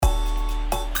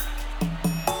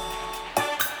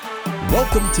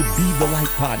Welcome to Be the Light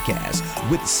podcast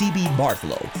with C.B.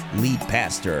 Bartholow, lead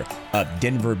pastor of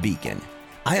Denver Beacon.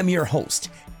 I am your host,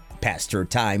 Pastor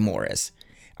Ty Morris.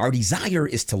 Our desire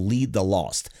is to lead the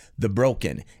lost, the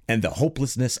broken, and the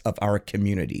hopelessness of our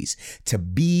communities to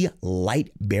be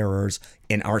light bearers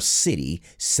in our city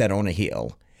set on a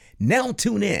hill. Now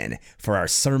tune in for our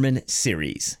sermon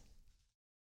series.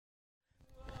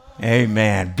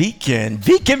 Amen. Beacon.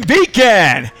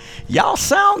 Y'all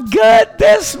sound good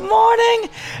this morning,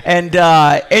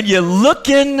 and you're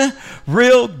looking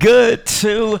real good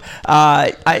too.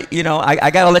 I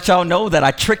gotta let y'all know that I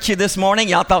tricked you this morning.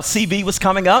 Y'all thought CB was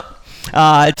coming up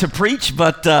to preach,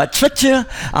 but tricked you.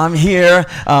 I'm here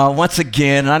once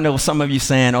again. And I know some of you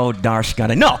saying, "Oh, Darsh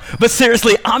got it." No, but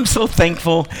seriously, I'm so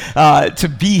thankful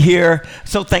to be here.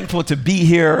 So thankful to be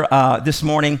here this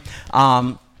morning.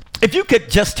 If you could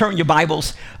just turn your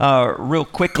Bibles real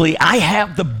quickly. I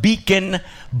have the Beacon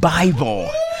Bible.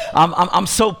 I'm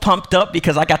so pumped up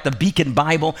because I got the Beacon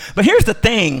Bible. But here's the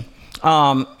thing.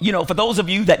 For those of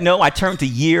you that know, I turned a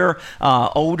year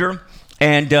older.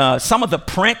 And some of the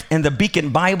print in the Beacon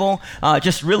Bible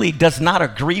just really does not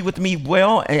agree with me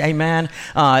well. Amen.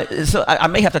 So I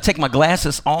may have to take my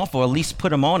glasses off or at least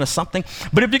put them on or something.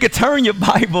 But if you could turn your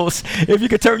Bibles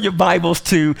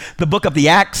to the book of the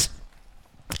Acts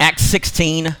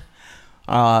 16,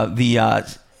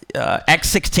 Acts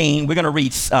 16, we're going to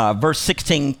read verse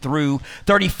 16 through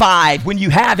 35. When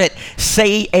you have it,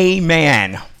 say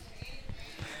amen.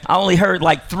 I only heard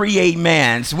like 3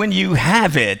 amens. When you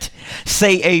have it,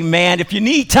 say amen. If you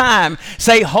need time,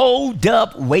 say hold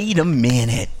up, wait a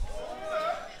minute.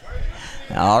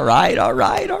 All right.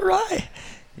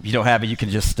 If you don't have it, you can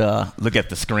just look at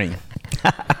the screen.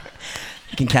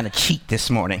 You can kind of cheat this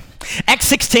morning. Acts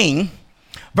 16.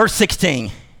 Verse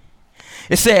 16,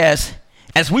 it says,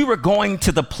 as we were going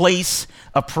to the place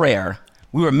of prayer,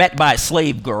 we were met by a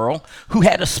slave girl who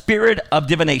had a spirit of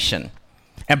divination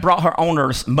and brought her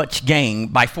owners much gain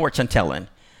by fortune telling.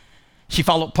 She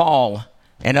followed Paul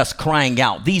and us, crying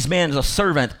out, "These men are a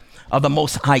servant of the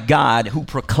Most High God who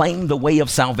proclaim the way of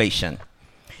salvation."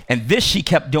 And this she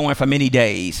kept doing for many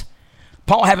days.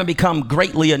 Paul, having become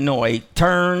greatly annoyed,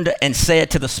 turned and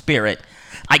said to the spirit,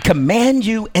 "I command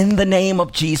you in the name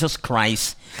of Jesus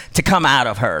Christ to come out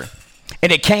of her."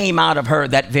 And it came out of her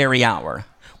that very hour.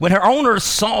 When her owners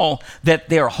saw that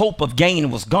their hope of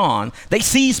gain was gone, they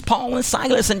seized Paul and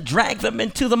Silas and dragged them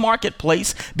into the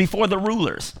marketplace before the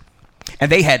rulers.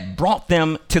 And they had brought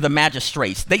them to the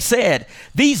magistrates. They said,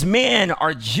 "These men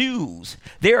are Jews.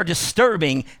 They are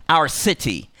disturbing our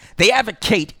city. They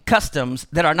advocate customs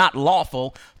that are not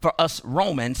lawful for us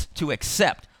Romans to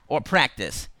accept or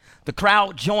practice." The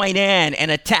crowd joined in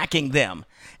and attacking them,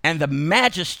 and the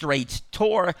magistrates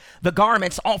tore the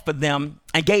garments off of them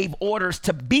and gave orders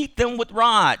to beat them with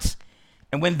rods.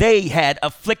 And when they had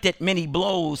inflicted many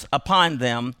blows upon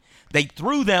them, they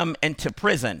threw them into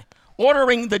prison,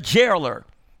 ordering the jailer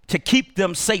to keep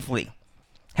them safely.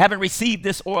 Having received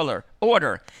this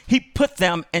order, he put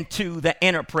them into the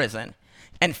inner prison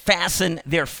and fastened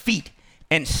their feet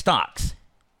in stocks.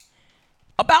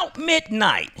 About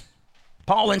midnight,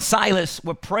 Paul and Silas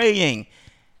were praying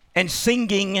and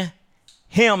singing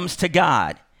hymns to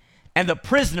God, and the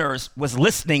prisoners was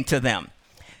listening to them.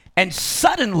 And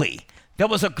suddenly there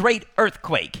was a great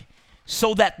earthquake,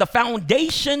 so that the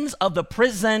foundations of the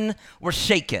prison were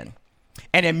shaken.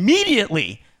 And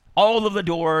immediately all of the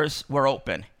doors were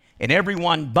open, and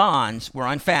everyone's bonds were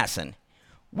unfastened.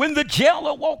 When the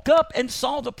jailer woke up and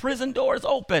saw the prison doors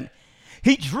open,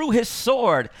 he drew his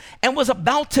sword and was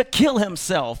about to kill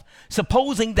himself,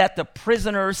 supposing that the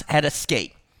prisoners had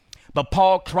escaped. But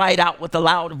Paul cried out with a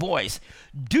loud voice,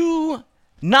 "Do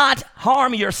not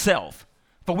harm yourself,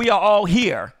 for we are all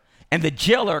here." And the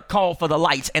jailer called for the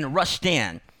lights and rushed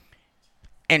in,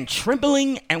 and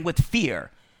trembling and with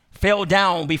fear fell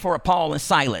down before Paul and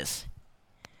Silas.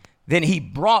 Then he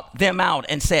brought them out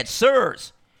and said,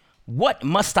 "Sirs, what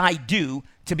must I do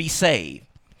to be saved?"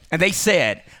 And they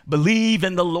said, "Believe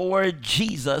in the Lord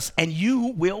Jesus, and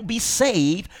you will be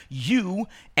saved, you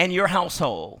and your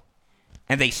household."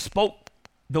 And they spoke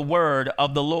the word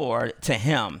of the Lord to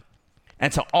him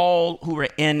and to all who were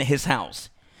in his house.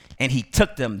 And he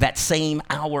took them that same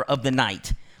hour of the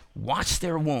night, washed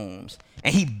their wounds,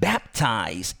 and he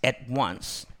baptized at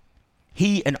once,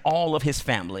 he and all of his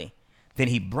family. Then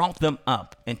he brought them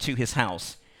up into his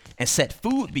house and set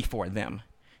food before them.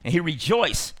 And he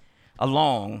rejoiced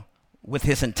along with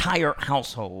his entire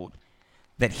household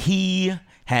that he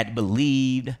had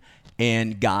believed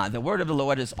in God. The word of the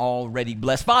Lord is already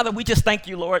blessed. Father, we just thank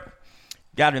you, Lord.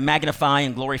 God, we magnify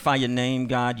and glorify your name.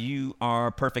 God, you are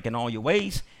perfect in all your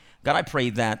ways. God, I pray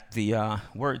that the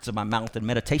words of my mouth and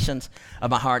meditations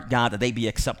of my heart, God, that they be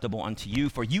acceptable unto you,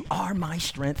 for you are my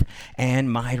strength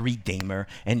and my redeemer.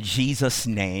 In Jesus'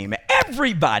 name,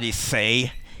 everybody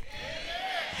say,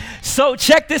 so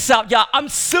check this out, y'all. I'm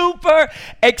super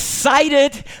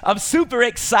excited. I'm super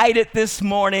excited this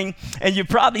morning. And you're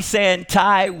probably saying,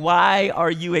 Ty, why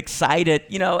are you excited?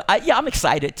 I'm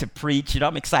excited to preach.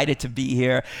 I'm excited to be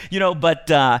here. But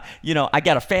I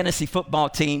got a fantasy football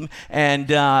team. And,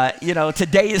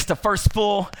 today is the first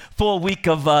full week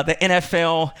of the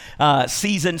NFL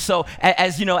season. So,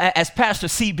 as Pastor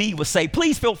CB would say,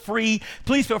 please feel free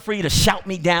to shout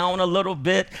me down a little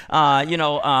bit.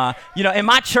 In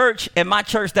my church,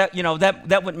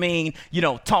 that would mean,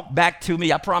 talk back to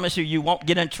me. I promise you won't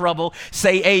get in trouble.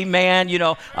 Say amen,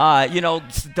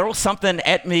 throw something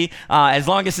at me, as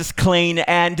long as it's clean,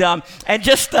 and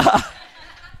just,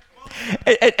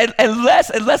 and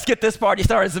let's get this party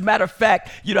started. As a matter of fact,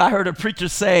 I heard a preacher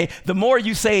say, the more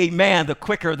you say amen, the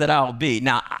quicker that I'll be.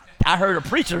 Now, I heard a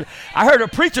preacher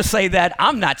say that.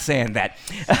 I'm not saying that.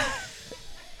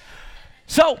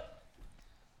 So,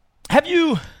 have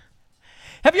you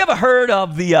ever heard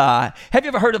of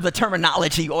the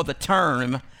terminology or the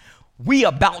term, we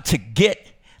about to get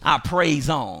our praise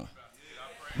on?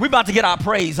 We about to get our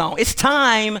praise on. It's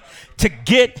time to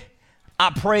get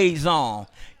our praise on.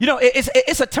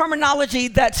 It's a terminology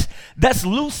that's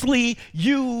loosely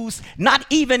used, not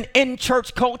even in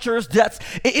church cultures.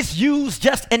 It's used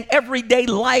just in everyday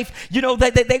life.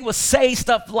 They would say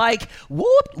stuff like,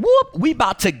 whoop, whoop, we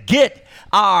about to get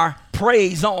our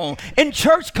praise on. In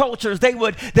church cultures, they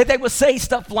would say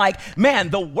stuff like,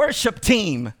 man, the worship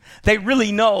team, they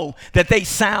really know that they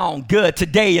sound good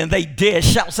today, and they did.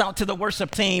 Shouts out to the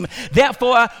worship team.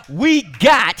 Therefore, we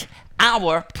got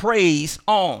our praise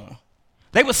on.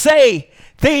 They would say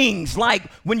things like,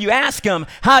 when you ask them,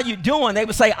 how you doing? They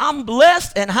would say, I'm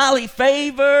blessed and highly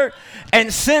favored.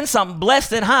 And since I'm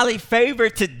blessed and highly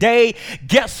favored today,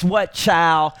 guess what,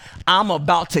 child? I'm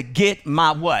about to get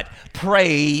my what?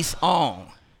 Praise on.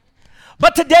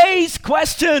 But today's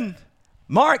question,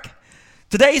 Mark,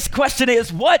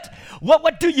 is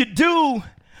what do you do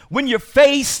when you're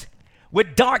faced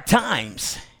with dark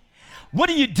times? What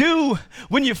do you do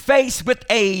when you're faced with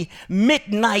a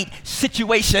midnight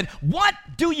situation? What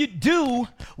do you do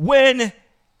when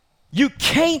you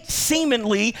can't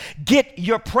seemingly get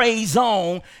your praise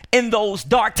on in those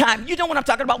dark times? You know what I'm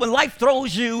talking about? When life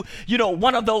throws you,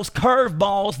 one of those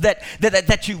curveballs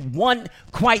that you weren't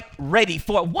quite ready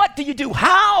for. What do you do?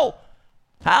 How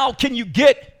can you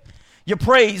get your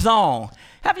praise on?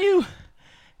 Have you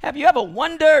ever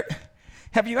wondered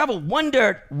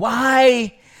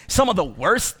why some of the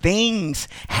worst things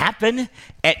happen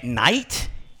at night?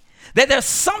 There's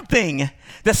something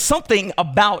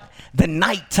about the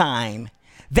nighttime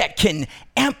that can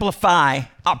amplify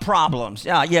our problems.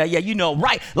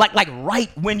 Right. Like right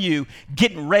when you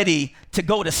getting ready to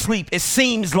go to sleep, it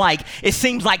seems like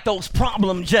those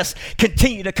problems just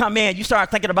continue to come in. You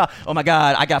start thinking about, oh my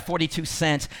God, I got 42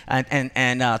 cents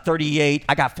and 38.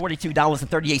 I got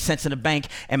 $42.38 in the bank,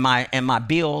 and my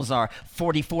bills are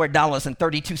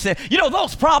 $44.32.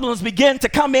 Those problems begin to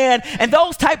come in, and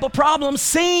those type of problems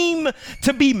seem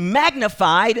to be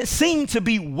magnified and seem to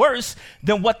be worse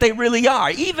than what they really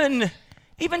are. Even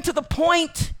to the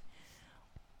point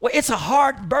where it's a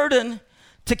hard burden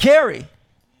to carry.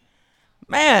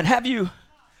 Man, have you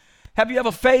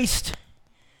been faced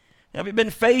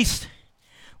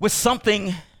with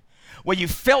something where you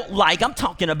felt like, I'm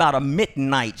talking about a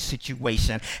midnight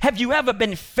situation. Have you ever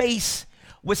been faced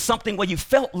with something where you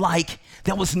felt like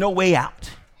there was no way out?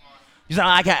 You say,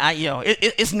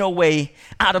 it's no way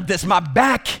out of this. My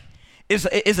back is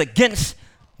against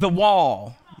the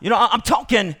wall. I'm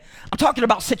talking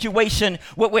about situation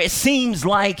where it seems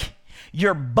like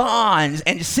you're bonds,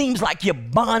 and it seems like you're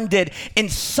bonded in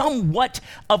somewhat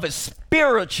of a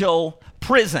spiritual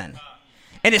prison.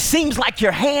 And it seems like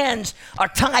your hands are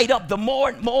tied up the more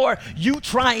and more you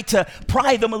try to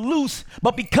pry them loose.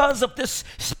 But because of this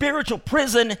spiritual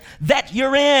prison that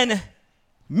you're in,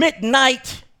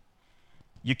 midnight,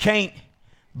 you can't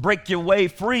break your way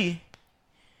free.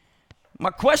 My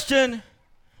question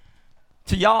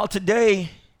to y'all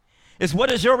today is,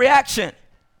 what is your reaction?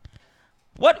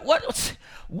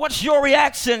 What's your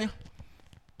reaction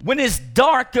when it's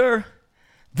darker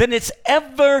than it's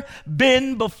ever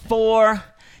been before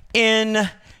in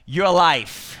your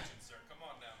life?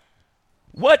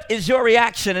 What is your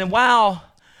reaction? And while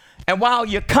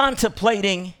you're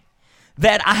contemplating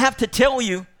that, I have to tell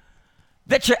you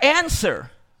that your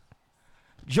answer,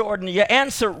 Jordan, your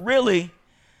answer really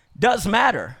does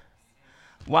matter.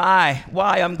 Why?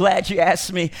 Why? I'm glad you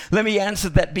asked me. Let me answer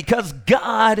that. Because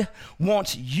God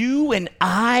wants you and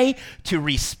I to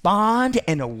respond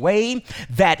in a way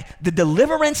that the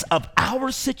deliverance of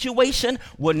our situation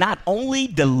will not only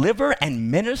deliver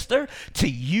and minister to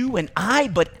you and I,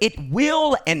 but it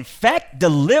will, in fact,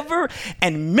 deliver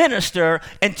and minister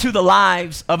into the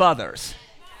lives of others.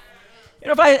 You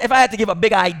know, if I had to give a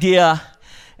big idea,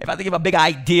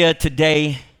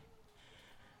 today,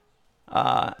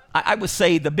 I would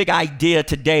say the big idea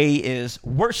today is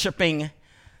worshiping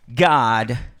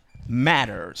God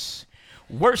matters.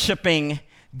 Worshiping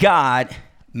God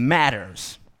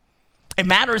matters. It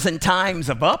matters in times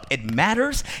of up. It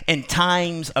matters in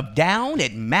times of down.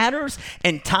 It matters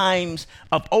in times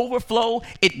of overflow.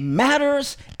 It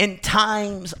matters in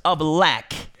times of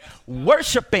lack.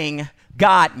 Worshiping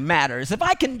God matters. If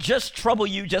I can just trouble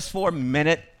you just for a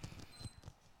minute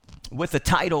with the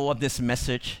title of this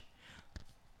message,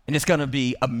 and it's going to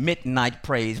be a midnight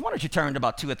praise. Why don't you turn to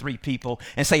about 2 or 3 people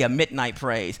and say a midnight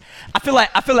praise? I feel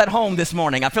at home this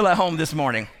morning. I want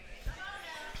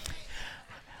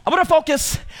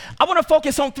to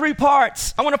focus on 3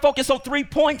 parts. I want to focus on 3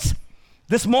 points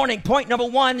this morning. Point number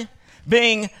 1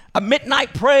 being a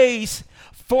midnight praise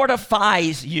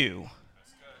fortifies you.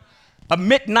 A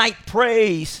midnight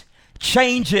praise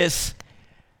changes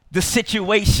the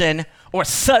situation or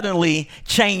suddenly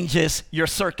changes your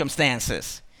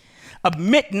circumstances. A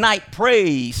midnight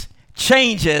praise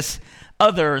changes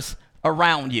others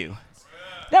around you.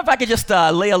 Now, if I could just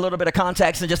lay a little bit of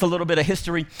context and just a little bit of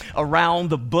history around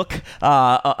the book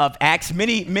of Acts.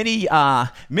 Many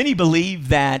believe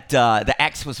that the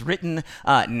Acts was written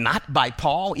not by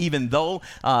Paul, even though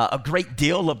a great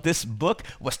deal of this book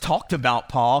was talked about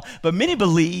Paul. But many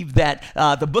believe that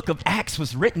the book of Acts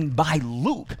was written by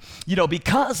Luke,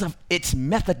 because of its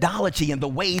methodology and the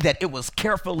way that it was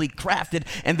carefully crafted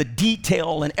and the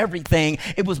detail and everything.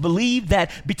 It was believed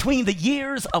that between the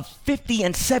years of 50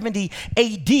 and 70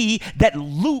 AD, that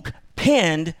Luke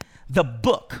penned the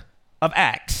book of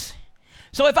Acts.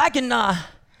 So if I can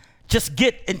just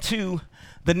get into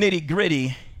the nitty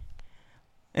gritty,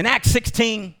 in Acts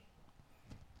 16,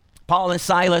 Paul and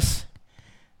Silas,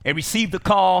 they received the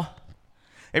call.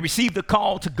 They received the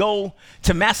call to go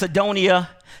to Macedonia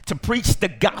to preach the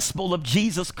gospel of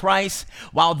Jesus Christ.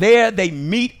 While there, they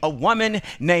meet a woman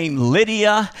named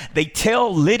Lydia. They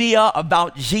tell Lydia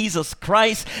about Jesus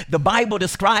Christ. The Bible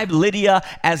described Lydia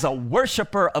as a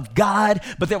worshiper of God,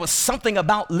 but there was something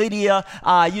about Lydia.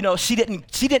 She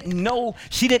didn't know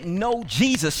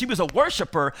Jesus. She was a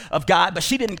worshiper of God, but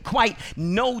she didn't quite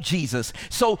know Jesus.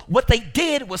 So what they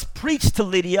did was preach to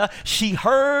Lydia. She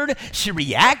heard. She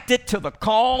reacted to the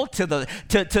call, to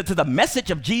the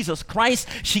message of Jesus Christ.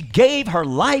 She gave her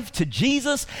life to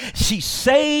Jesus. She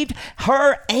saved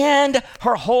her and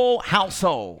her whole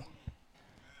household.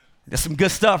 There's some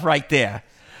good stuff right there.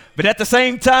 But at the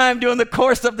same time, during the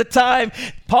course of the time,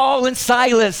 Paul and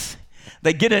Silas,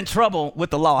 they get in trouble with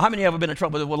the law. How many have ever been in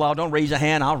trouble with the law? Don't raise your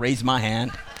hand. I'll raise my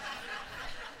hand.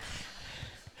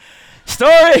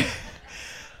 Story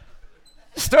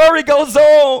goes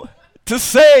on to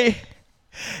say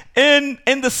in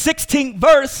the 16th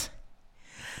verse,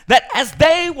 that as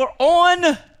they were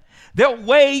on their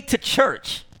way to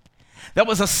church, there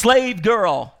was a slave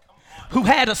girl who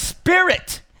had a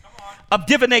spirit of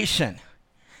divination.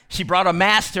 She brought her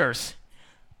masters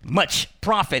much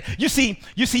profit. You see,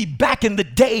 back in the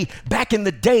day,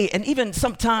 and even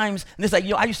sometimes, and it's like,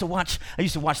 I used to watch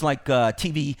like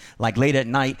TV like late at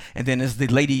night, and then this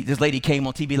lady came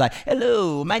on TV like,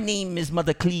 hello, my name is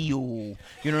Mother Cleo.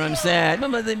 You know what I'm saying?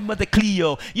 Mother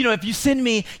Cleo. If you send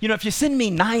me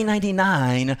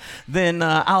 $9.99, then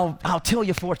I'll tell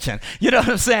your fortune. You know what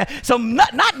I'm saying? So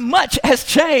not much has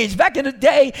changed. Back in the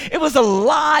day, it was a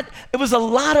lot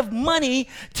of money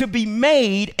to be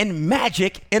made in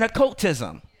magic and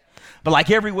occultism. But like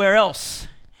everywhere else,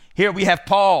 here we have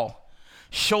Paul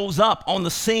shows up on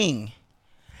the scene.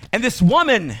 And this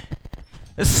woman,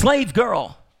 this slave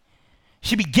girl,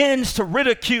 she begins to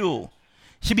ridicule.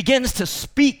 She begins to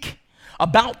speak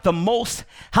about the Most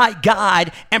High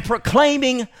God and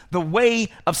proclaiming the way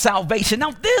of salvation.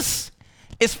 Now, this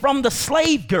is from the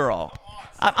slave girl.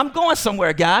 I'm going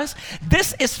somewhere, guys.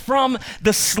 This is from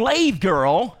the slave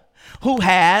girl who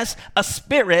has a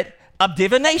spirit of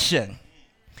divination.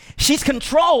 She's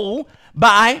controlled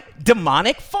by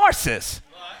demonic forces.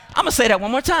 I'm gonna say that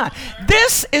one more time.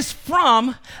 This is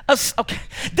from a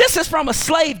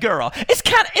slave girl. It's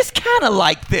kind of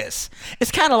like this.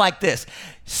 It's kind of like this.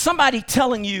 Somebody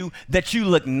telling you that you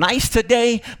look nice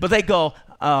today, but they go,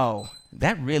 "Oh,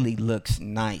 that really looks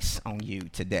nice on you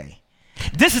today."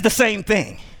 This is the same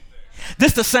thing.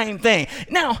 This the same thing.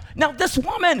 Now this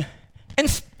woman,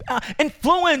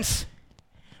 influenced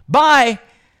by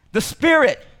the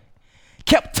Spirit,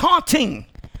 kept taunting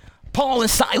Paul and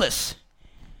Silas.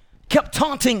 Kept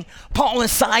taunting Paul and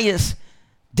Silas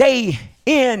day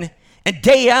in and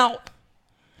day out.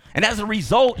 And as a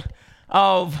result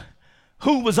of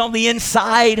who was on the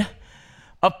inside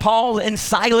of Paul and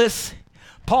Silas,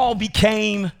 Paul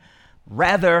became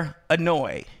rather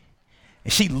annoyed.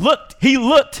 And he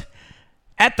looked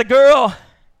at the girl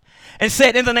and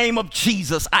said, in the name of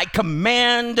Jesus, I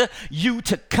command you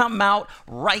to come out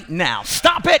right now.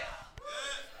 Stop it.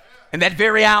 In that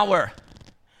very hour,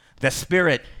 the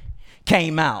Spirit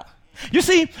came out. You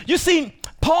see,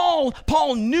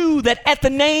 Paul knew that at the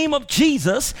name of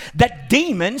Jesus, that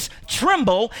demons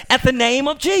tremble at the name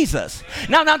of Jesus.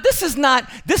 Now this is not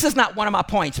one of my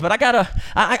points, but I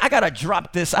gotta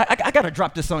drop this. I gotta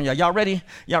drop this on y'all. Y'all ready?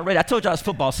 Y'all ready? I told y'all it's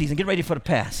football season. Get ready for the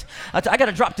pass. I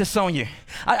gotta drop this on you.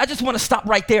 I just want to stop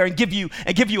right there and give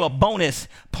you a bonus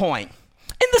point.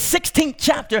 In the 16th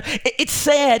chapter, it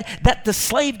said that the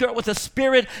slave girl with a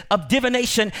spirit of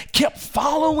divination kept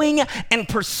following and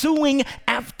pursuing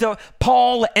after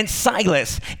Paul and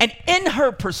Silas. And in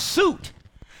her pursuit,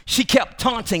 she kept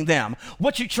taunting them.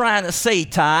 What you trying to say,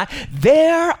 Ty?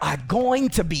 There are going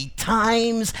to be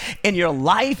times in your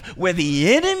life where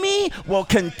the enemy will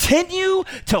continue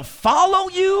to follow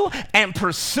you and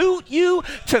pursue you,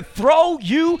 to throw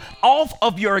you off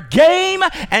of your game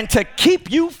and to keep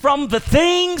you from the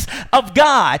things of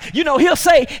God. You know, he'll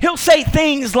say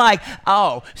things like,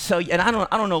 "Oh, so," and I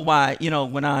don't know why,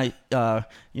 when I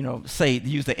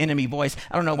use the enemy voice.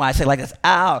 I don't know why I say like this,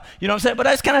 "Ow," you know what I'm saying? But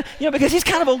that's kind of, because he's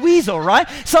kind of a weasel, right?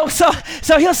 So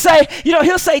he'll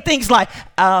say things like,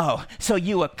 "Oh, so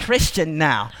you a Christian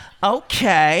now?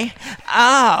 Okay.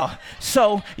 Oh,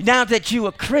 so now that you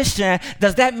a Christian,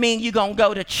 does that mean you gonna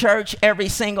go to church every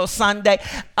single Sunday?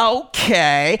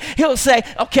 Okay." He'll say,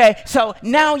 "Okay, so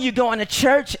now you're going to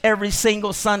church every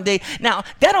single Sunday. Now,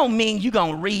 that don't mean you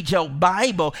gonna read your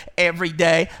Bible every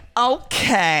day.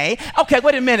 Okay,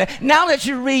 wait a minute. Now that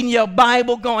you're reading your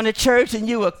Bible, going to church, and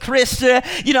you a Christian,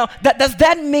 does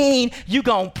that mean you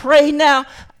gonna pray now?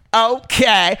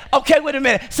 Okay, wait a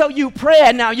minute. So you pray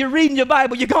now, you're reading your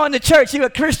Bible, you're going to church, you're a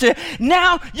Christian.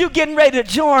 Now you're getting ready to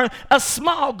join a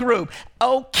small group.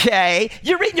 Okay,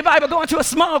 you're reading your Bible, going to a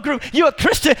small group, you're a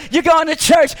Christian, you're going to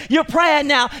church, you're praying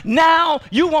now. Now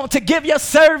you want to give your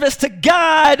service to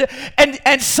God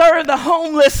and serve the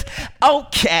homeless.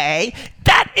 Okay,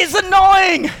 that is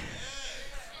annoying.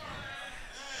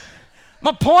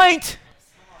 My point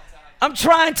I'm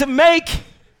trying to make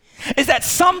is that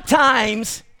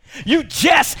sometimes you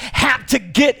just have to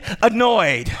get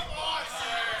annoyed.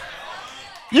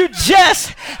 You just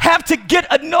have to get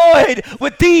annoyed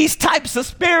with these types of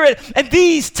spirit and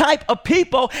these type of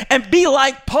people and be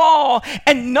like Paul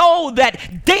and know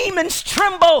that demons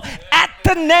tremble at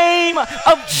the name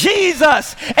of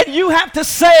Jesus. And you have to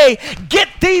say, "Get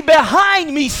thee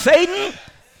behind me, Satan."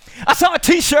 I saw a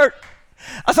t-shirt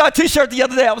the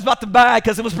other day I was about to buy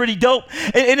because it was pretty dope.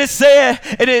 And it said,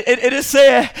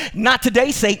 "Not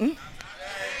today, Satan."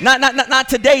 Not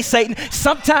today, Satan.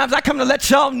 Sometimes I come to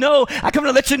let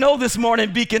you know this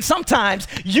morning, Beacon. Sometimes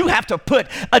you have to put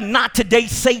a "not today,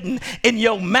 Satan" in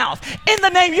your mouth.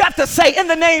 You have to say, "In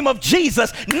the name of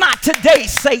Jesus, not today,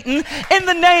 Satan. In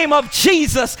the name of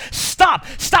Jesus, stop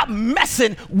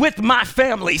messing with my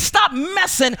family. Stop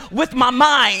messing with my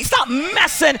mind. Stop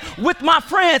messing with my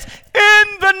friends.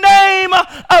 In the name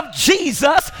of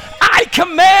Jesus, I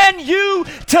command you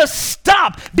to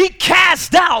stop. Be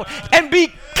cast out and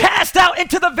be cast out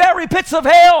into the very pits of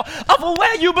hell of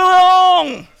where you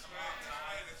belong."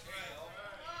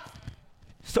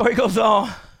 Story goes on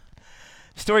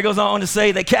to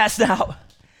say they cast out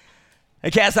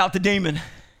the demon.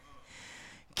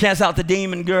 Cast out the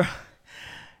demon girl.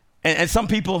 And some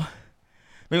people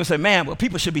will say, "Man, well,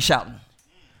 people should be shouting."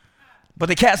 But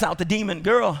they cast out the demon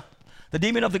girl, the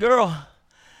demon of the girl.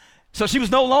 So she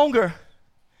was no longer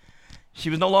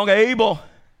able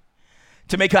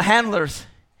to make her handlers.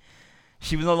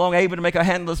 She was no longer able to make her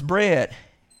handlers bread,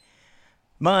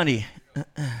 money.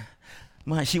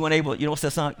 She wasn't able, what's that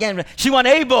song? She wasn't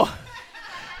able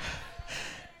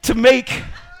to make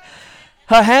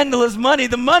her handlers money.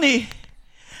 The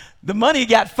money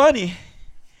got funny.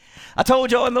 I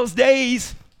told y'all in those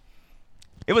days,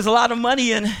 it was a lot of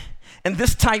money in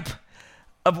this type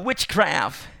of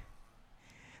witchcraft.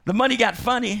 The money got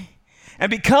funny.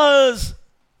 And because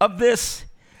of this,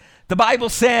 the Bible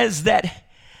says that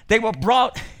they were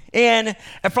brought in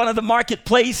front of the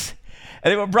marketplace,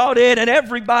 and they were brought in, and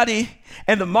everybody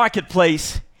in the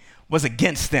marketplace was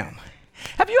against them.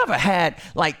 Have you ever had,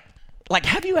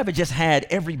 have you ever just had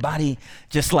everybody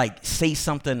just like say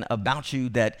something about you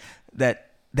that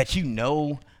you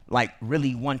know, like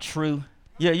really wasn't true?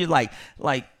 Yeah, you're like,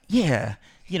 yeah,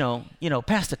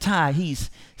 Pastor Ty, he's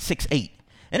 6'8".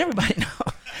 And everybody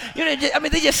knows.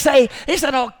 They just say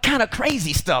all kind of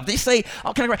crazy stuff. They say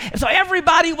all kind of crazy. And so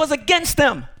everybody was against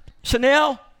them.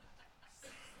 Chanel,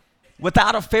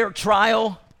 without a fair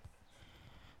trial,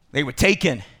 they were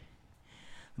taken.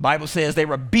 The Bible says they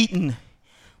were beaten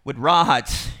with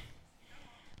rods.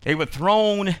 They were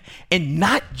thrown in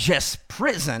not just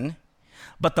prison,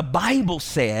 but the Bible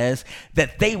says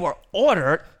that they were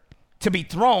ordered to be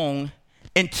thrown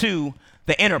into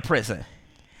the inner prison.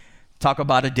 Talk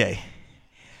about a day.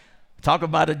 Talk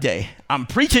about a day. I'm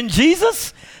preaching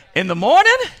Jesus in the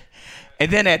morning,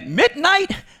 and then at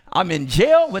midnight, I'm in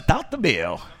jail without the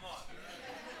bill.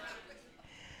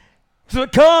 So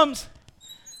it comes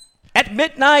at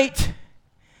midnight,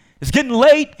 it's getting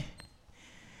late,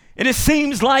 and it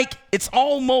seems like it's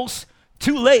almost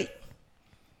too late.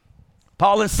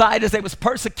 Paul and Silas, they was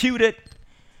persecuted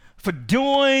for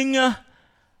doing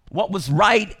what was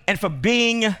right and for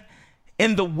being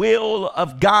in the will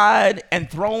of God and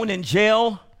thrown in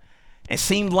jail. It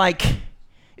seemed like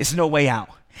it's no way out.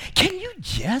 Can you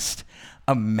just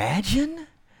imagine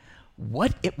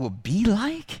what it would be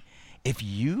like if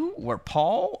you were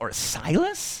Paul or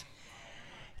Silas?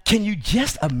 Can you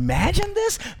just imagine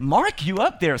this? Mark, you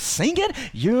up there singing,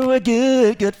 "You're a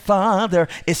good, good father,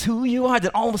 it's who you are,"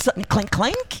 then all of a sudden, clink,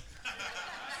 clink.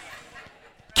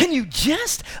 Can you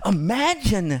just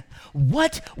imagine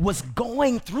what was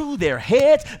going through their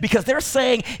heads? Because they're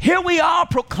saying, here we are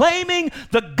proclaiming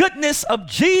the goodness of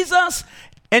Jesus,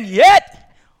 and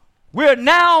yet we're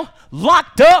now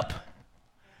locked up.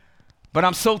 But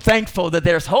I'm so thankful that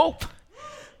there's hope.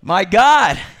 My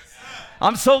God,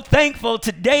 I'm so thankful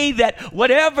today that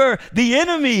whatever the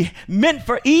enemy meant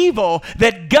for evil,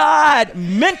 that God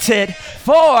meant it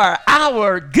for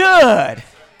our good.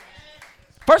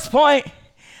 First point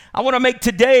I want to make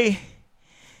today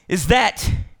is that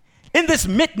in this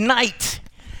midnight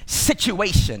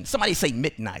situation, somebody say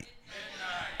midnight.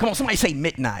 Come on, somebody say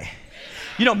midnight.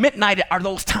 Midnight are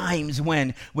those times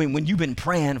when you've been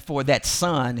praying for that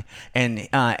son and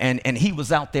he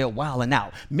was out there wilding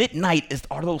out. Midnight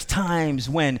are those times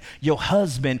when your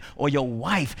husband or your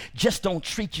wife just don't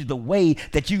treat you the way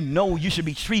that you know you should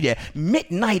be treated.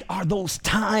 Midnight are those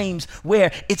times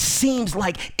where it seems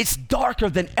like it's darker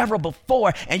than ever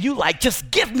before and you like, just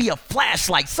give me a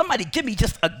flashlight. Somebody give me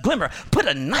just a glimmer. Put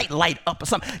a night light up or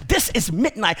something. This is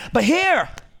midnight. But here,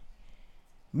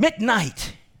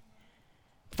 midnight.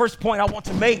 First point I want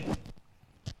to make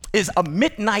is a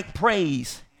midnight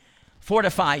praise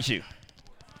fortifies you.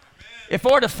 It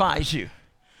fortifies you.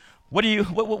 What do you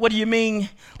mean?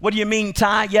 What do you mean,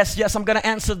 Ty? Yes, I'm going to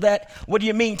answer that. What do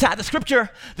you mean, Ty? The scripture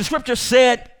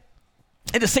said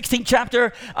in the 16th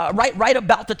chapter, right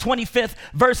about the 25th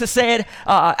verse, it said,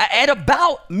 at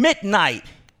about midnight,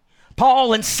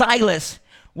 Paul and Silas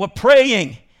were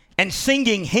praying and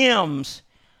singing hymns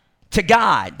to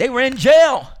God. They were in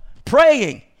jail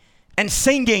praying and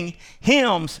singing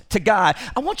hymns to God.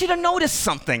 I want you to notice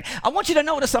something.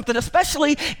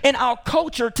 Especially in our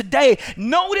culture today.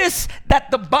 Notice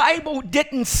that the Bible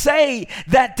didn't say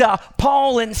that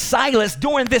Paul and Silas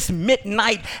during this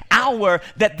midnight hour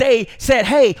that they said,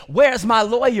 "Hey, where's my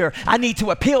lawyer? I need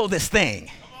to appeal this thing."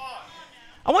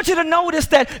 I want you to notice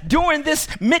that during this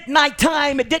midnight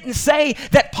time, it didn't say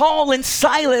that Paul and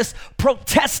Silas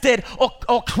protested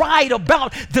or cried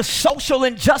about the social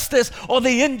injustice or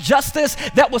the injustice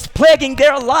that was plaguing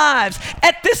their lives.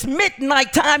 At this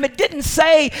midnight time, it didn't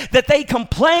say that they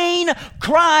complained,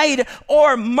 cried,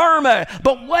 or murmured.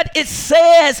 But what it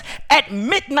says at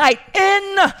midnight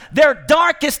in their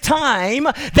darkest time,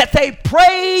 that they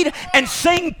prayed and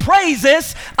sing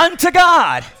praises unto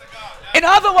God. In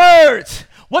other words,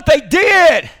 what they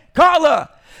did, Carla,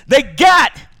 they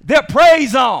got their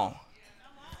praise on.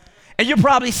 And you're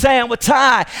probably saying, "Well,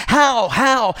 Ty,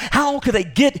 how could they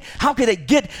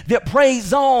get their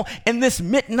praise on in this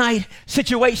midnight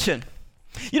situation?"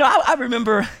 I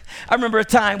remember a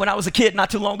time when I was a kid not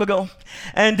too long ago,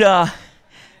 and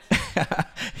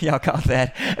y'all caught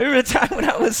that. I remember a time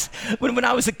when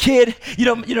I was a kid.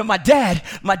 My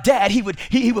dad, he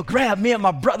would grab me and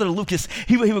my brother Lucas.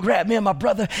 He would grab me and my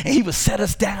brother, and he would set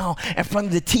us down in front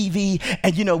of the TV,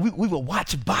 and we would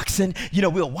watch boxing.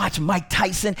 We'll watch Mike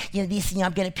Tyson.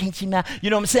 I'm gonna pinch him out. You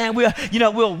know what I'm saying?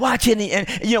 We'll watch it,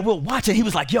 and we'll watch it. He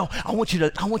was like, "Yo, I want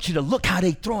you to look how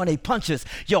they throwing their punches.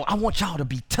 Yo, I want y'all to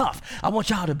be tough.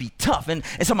 And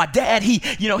so my dad,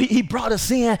 he brought us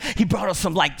in. He brought us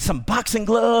some some boxing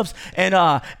gloves, and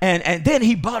then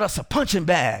he bought us a punching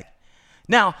bag.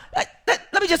 Now,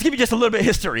 let me just give you just a little bit of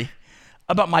history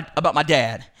about my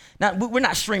dad. Now, we're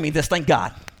not streaming this, thank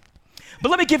God. But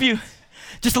let me give you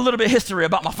just a little bit of history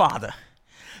about my father.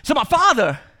 So my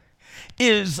father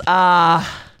is,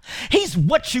 he's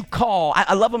what you call,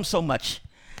 I love him so much,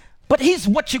 but he's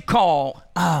what you call,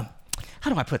 how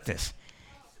do I put this?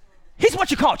 He's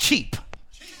what you call cheap.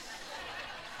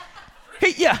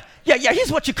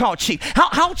 He's what you call cheap.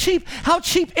 How cheap? How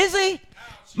cheap is he?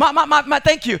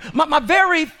 Thank you. My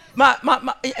very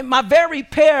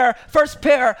first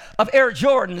pair of Air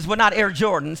Jordans were not Air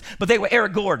Jordans, but they were Air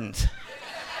Gordons.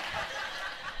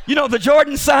 You know the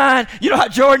Jordan sign. You know how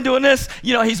Jordan doing this.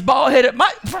 You know he's bald headed.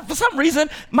 For some reason,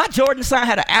 my Jordan sign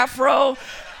had an afro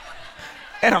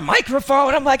and a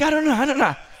microphone. I'm like, I don't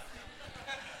know.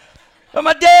 But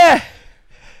my dad,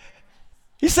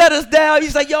 he sat us down.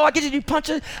 He's like, yo, I get you these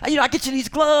punching. I get you these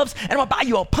gloves, and I'm gonna buy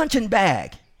you a punching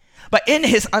bag. But in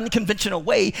his unconventional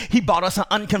way, he bought us an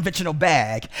unconventional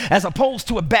bag, as opposed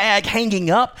to a bag hanging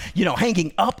up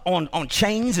on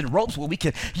chains and ropes where we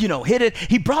could, hit it.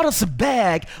 He brought us a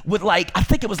bag with I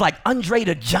think it was like Andre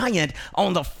the Giant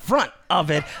on the front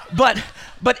of it. But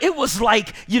it was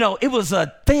it was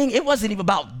a thing. It wasn't even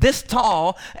about this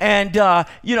tall. And,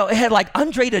 it had like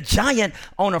Andre the Giant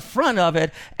on the front of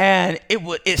it. And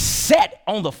it set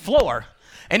on the floor.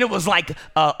 And it was like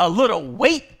a little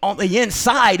weight on the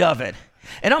inside of it.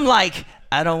 And I'm like,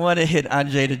 I don't want to hit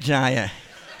Andre the Giant.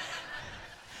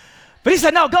 But he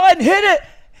said, no, go ahead and hit it.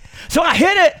 So I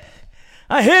hit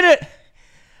it.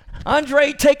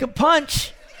 Andre take a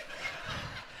punch.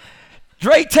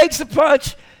 Dre takes a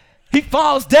punch. He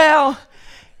falls down.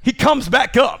 He comes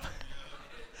back up.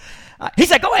 He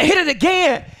said, go ahead, hit it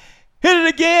again.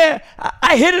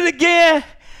 I hit it again.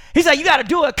 He's like, you got to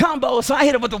do a combo. So I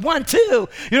hit him with the 1-2. You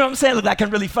know what I'm saying? Look, I can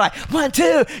really fight.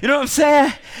 1-2. You know what I'm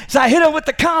saying? So I hit him with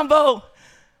the combo.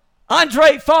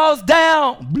 Andre falls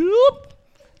down. Bloop,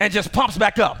 and just pops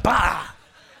back up. Bah.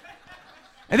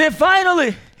 And then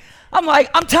finally, I'm like,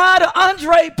 I'm tired of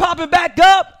Andre popping back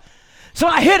up. So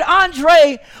I hit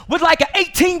Andre with like an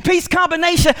 18-piece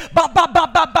combination. Bah, bah, bah,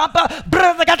 bah, bah, bah,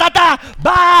 bah,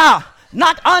 bah.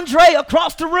 Knock Andre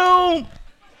across the room.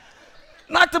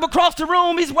 Knocked him across the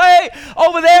room. He's way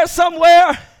over there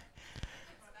somewhere.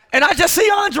 And I just see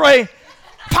Andre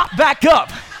pop back up.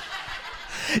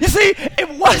 You see, it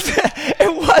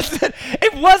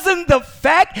wasn't the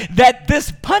fact that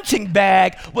this punching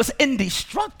bag was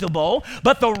indestructible,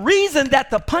 but the reason that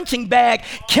the punching bag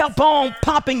kept on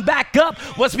popping back up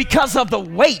was because of the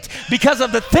weight, because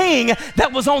of the thing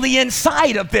that was on the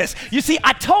inside of this. You see,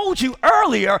 I told you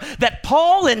earlier that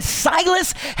Paul and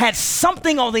Silas had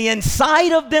something on the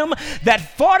inside of them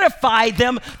that fortified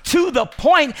them to the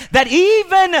point that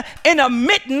even in a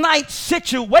midnight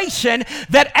situation,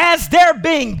 that as they're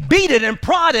being beaten and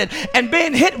prodded and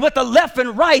being hit with the left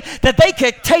and right, that they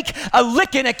could take a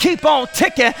licking and keep on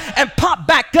ticking and pop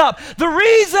back up. The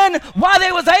reason why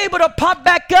they was able to pop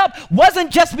back up wasn't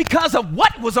just because of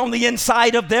what was on the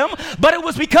inside of them, but it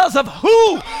was because of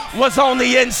who was on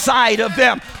the inside of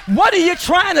them. What are you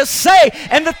trying to say?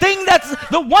 And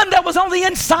the one that was on the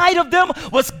inside of them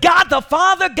was God the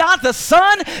Father, God the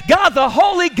Son, God the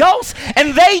Holy Ghost,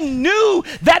 and they knew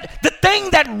that the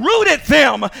thing that rooted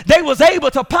them, they was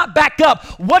able to pop back up.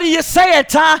 What are you saying,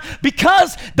 Ty?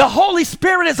 Because the Holy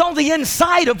Spirit is on the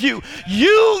inside of you,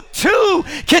 you too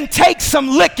can take some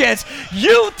lickings.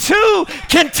 You too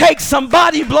can take some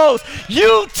body blows.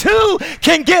 You too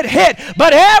can get hit.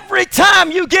 But every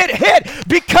time you get hit,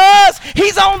 because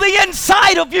he's on the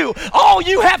inside of you, all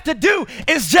you have to do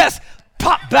is just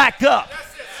pop back up.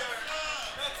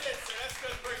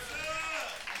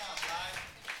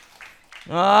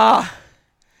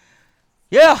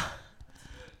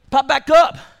 Pop back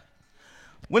up.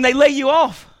 When they lay you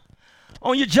off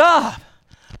on your job,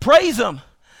 praise them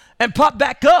and pop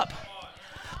back up.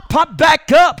 Pop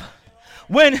back up.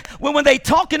 When they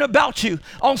talking about you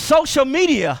on social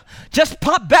media, just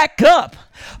pop back up.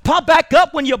 Pop back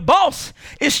up when your boss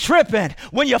is tripping,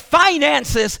 when your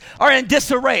finances are in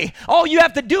disarray. All you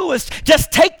have to do is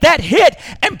just take that hit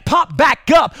and pop back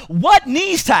up. What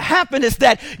needs to happen is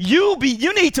that you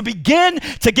need to begin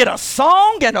to get a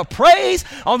song and a praise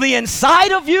on the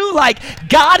inside of you, like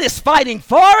God is fighting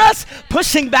for us,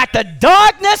 pushing back the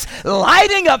darkness,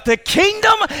 lighting up the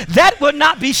kingdom that will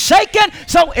not be shaken.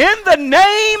 So in the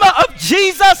name of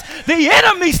Jesus, the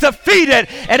enemy's defeated,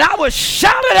 and I will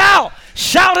shout it out.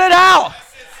 Shout it out.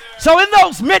 So in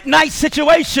those midnight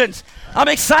situations, I'm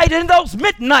excited in those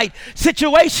midnight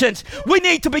situations. We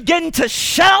need to begin to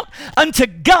shout unto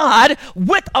God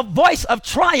with a voice of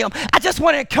triumph. I just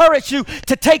want to encourage you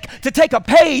to take a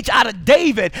page out of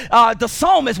David, the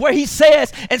psalmist, where he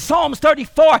says in Psalms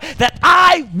 34 that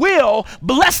I will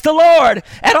bless the Lord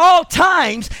at all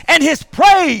times, and his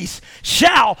praise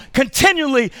shall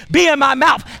continually be in my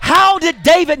mouth. How did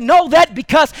David know that?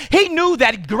 Because he knew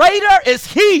that greater is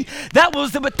he that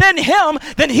was within him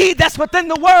than he that's within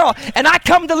the world. And I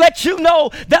come to let you know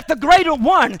that the greater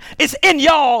one is in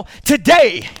y'all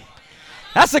today.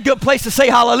 That's a good place to say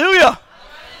hallelujah.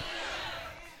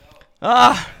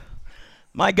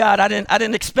 My God, I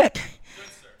didn't expect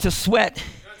to sweat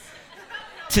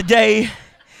today.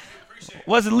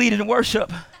 Wasn't leading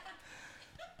worship.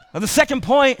 The second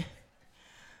point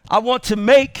I want to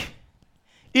make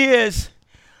is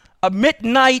a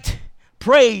midnight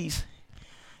praise.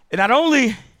 It not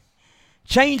only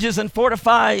changes and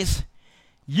fortifies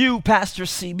you, Pastor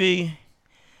CB,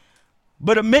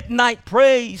 but a midnight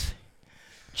praise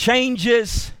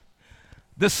changes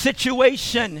the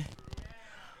situation.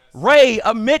 Ray,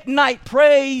 a midnight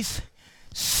praise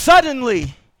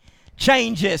suddenly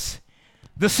changes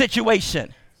the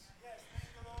situation.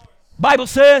 The Bible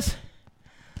says,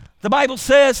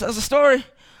 as the story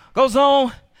goes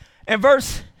on, in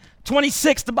verse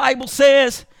 26, the Bible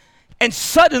says, and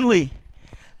suddenly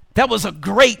there was a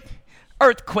great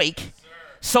earthquake,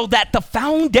 so that the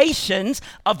foundations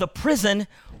of the prison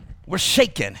were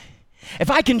shaken. If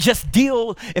I can just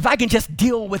deal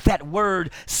with that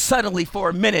word suddenly for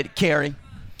a minute, Carrie.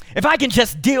 If I can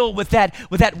just deal with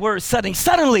that word suddenly.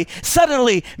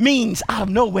 Suddenly means out of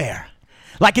nowhere.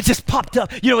 Like it just popped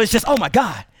up. It's just, oh my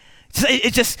God.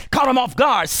 It just caught him off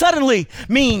guard. Suddenly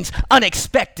means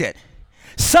unexpected.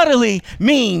 Suddenly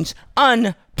means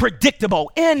unpredictable,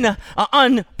 in an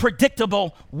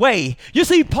unpredictable way. You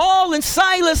see, Paul and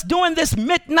Silas during this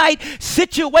midnight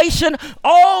situation,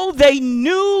 all they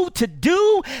knew to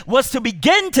do was to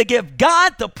begin to give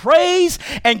God the praise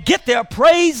and get their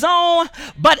praise on.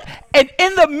 And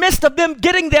in the midst of them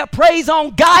getting their praise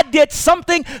on, God did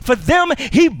something for them.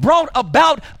 He brought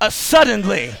about a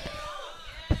suddenly.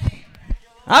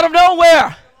 Out of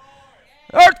nowhere,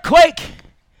 earthquake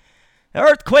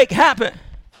happened.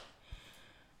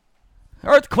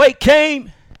 Earthquake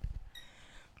came.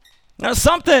 Now,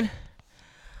 something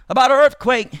about an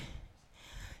earthquake.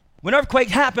 When earthquake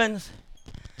happens,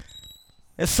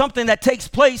 it's something that takes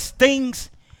place. Things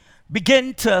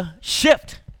begin to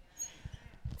shift.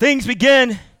 Things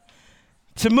begin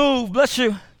to move. Bless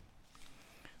you.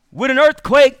 When an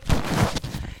earthquake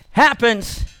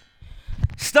happens,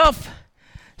 stuff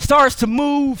starts to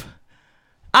move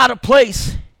out of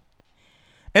place.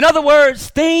 In other words,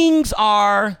 things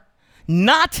are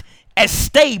not as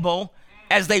stable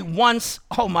as they once,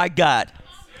 oh my God.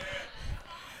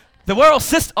 The world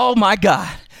system, oh my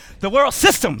God. The world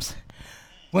systems,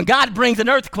 when God brings an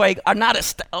earthquake, are not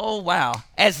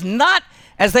not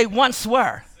as they once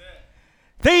were.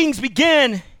 Things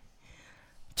begin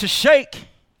to shake.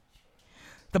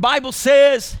 The Bible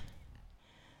says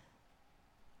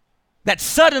that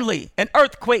suddenly an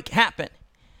earthquake happened,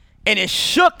 and it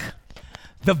shook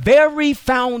the very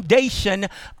foundation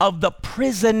of the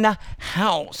prison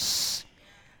house.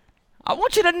 I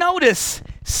want you to notice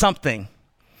something.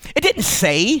 It didn't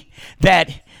say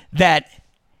that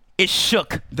it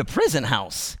shook the prison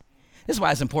house. This is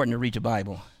why it's important to read your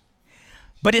Bible.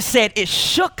 But it said it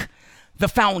shook the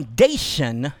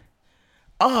foundation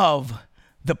of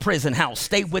the prison house.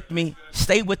 Stay with me.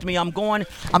 I'm going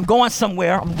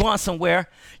somewhere.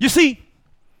 You see,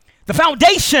 the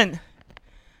foundation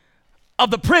of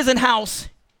the prison house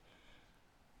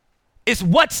is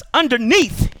what's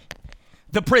underneath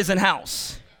the prison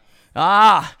house.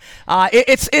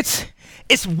 It's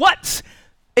what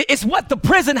the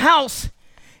prison house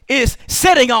is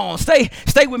sitting on. Stay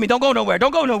with me. Don't go nowhere.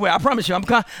 I promise you. I'm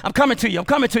coming to you.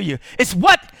 It's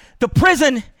what the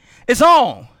prison is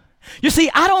on. You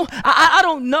see, I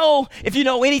don't know if you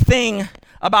know anything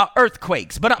about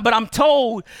earthquakes, but I'm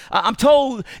told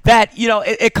that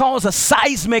it causes a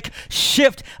seismic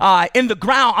shift in the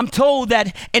ground. I'm told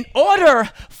that in order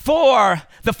for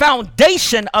the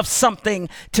foundation of something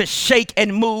to shake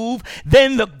and move,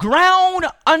 then the ground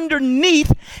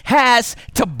underneath has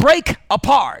to break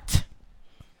apart.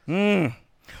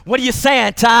 What are you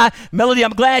saying, Ty? Melody,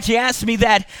 I'm glad you asked me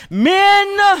that.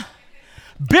 Men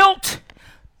built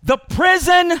the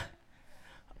prison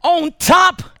on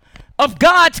top of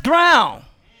God's ground.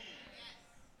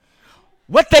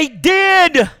 What they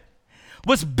did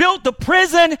was build the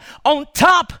prison on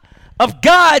top of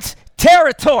God's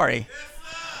territory.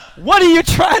 What are you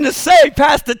trying to say,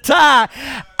 Pastor Ty?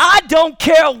 I don't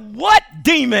care what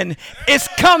demon is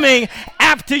coming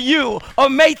after you or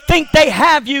may think they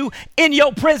have you in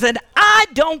your prison. I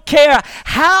don't care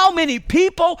how many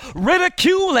people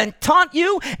ridicule and taunt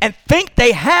you and think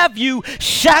they have you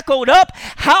shackled up,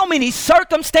 how many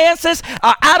circumstances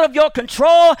are out of your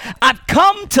control. I've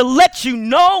come to let you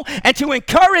know and to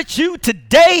encourage you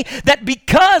today that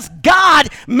because God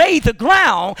made the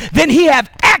ground, then he have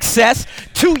access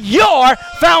to your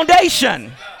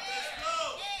foundation.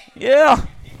 Yeah,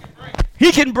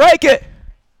 he can break it.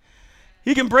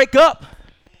 He can break up,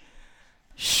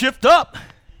 shift up,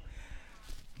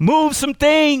 move some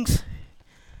things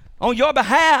on your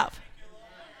behalf.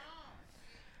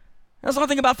 That's the only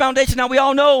thing about foundation. Now we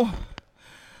all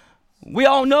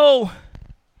know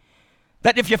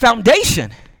that if your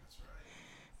foundation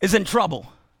is in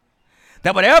trouble,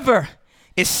 that whatever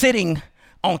is sitting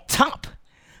on top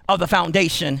of the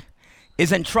foundation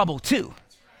is in trouble too.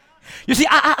 You see,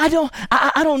 I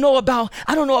don't know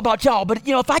about y'all, but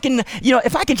if I can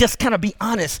just kind of be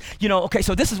honest, okay,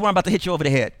 so this is where I'm about to hit you over the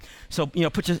head. So,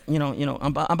 put your,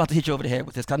 I'm about to hit you over the head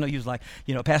with this. 'Cause I know you was like,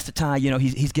 Pastor Ty,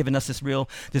 he's giving us this real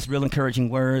encouraging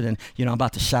word, and I'm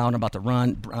about to shout, I'm about to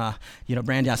run.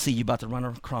 Brandy, I see you about to run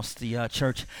across the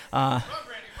church.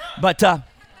 But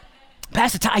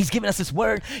Pastor Ty, he's giving us this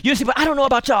word. You see, but I don't know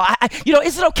about y'all.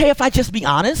 Is it okay if I just be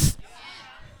honest?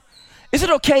 Is it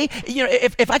okay,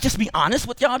 if I just be honest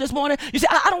with y'all this morning? You see,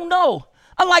 I don't know.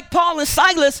 Unlike Paul and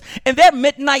Silas in their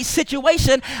midnight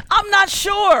situation, I'm not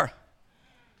sure.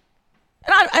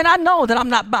 And I know that I'm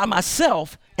not by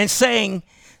myself in saying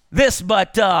this,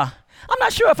 but I'm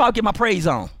not sure if I'll get my praise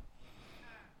on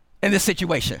in this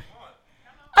situation.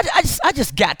 I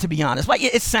just got to be honest. Like,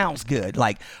 it sounds good,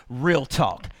 like real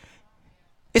talk.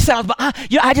 It sounds, but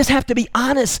I just have to be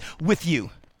honest with you.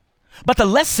 But the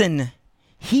lesson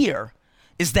here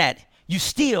is that you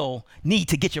still need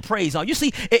to get your praise on. You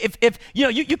see, if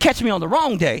you catch me on the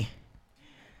wrong day,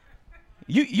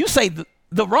 you say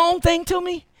the wrong thing to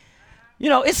me,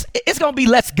 it's gonna be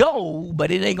let's go,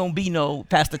 but it ain't gonna be no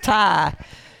Pastor Ty.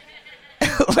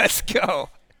 Let's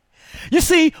go. You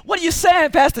see, what are you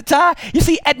saying, Pastor Ty? You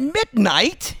see, at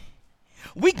midnight,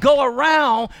 we go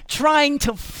around trying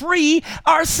to free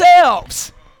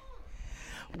ourselves.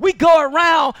 We go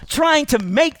around trying to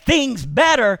make things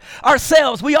better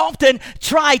ourselves. We often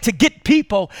try to get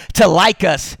people to like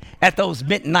us at those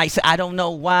midnights. I don't know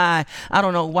why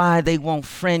they won't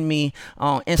friend me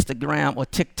on Instagram or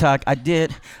TikTok. I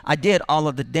did all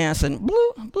of the dancing,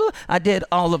 I did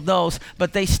all of those,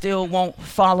 but they still won't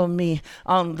follow me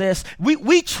on this.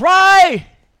 We try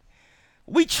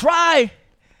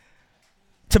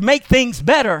to make things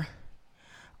better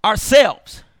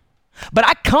ourselves. But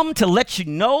I come to let you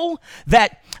know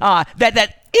that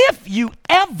if you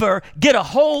ever get a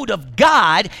hold of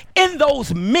God in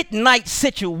those midnight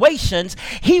situations,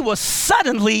 he will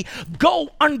suddenly go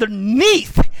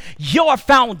underneath your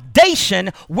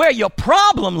foundation where your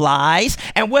problem lies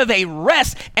and where they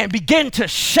rest and begin to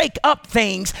shake up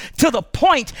things to the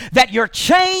point that your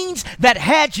chains that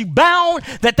had you bound,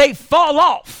 that they fall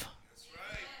off. That's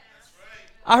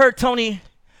right. I heard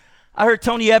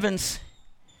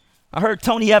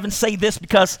Tony Evans say this,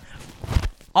 because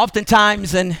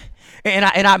oftentimes in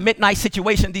our midnight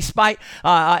situation, in spite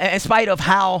of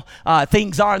how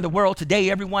things are in the world today,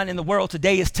 everyone in the world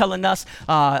today is telling us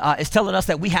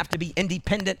that we have to be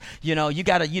independent. You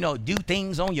got to do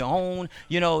things on your own.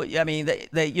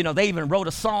 They even wrote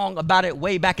a song about it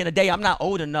way back in the day. I'm not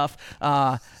old enough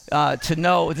to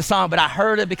know the song, but I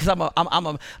heard it because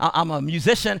I'm a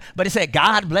musician. But it said,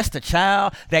 "God bless the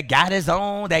child that got his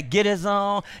own, that get his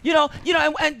own."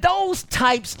 And those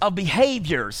types of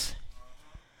behaviors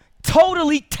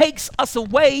totally takes us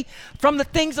away from the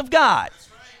things of God. That's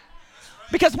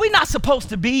right. Because we're not supposed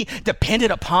to be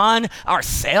dependent upon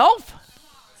ourselves.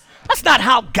 That's not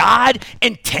how God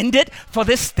intended for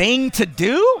this thing to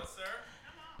do.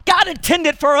 God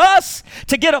intended for us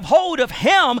to get a hold of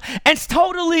him and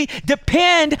totally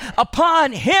depend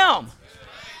upon him.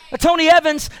 Tony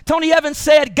Evans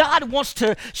said, God wants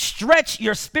to stretch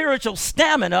your spiritual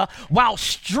stamina while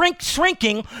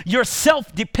shrinking your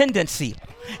self-dependency.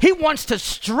 He wants to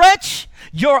stretch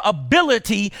your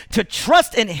ability to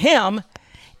trust in him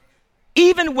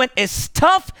even when it's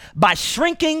tough, by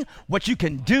shrinking what you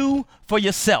can do for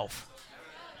yourself.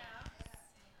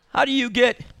 How do you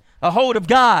get a hold of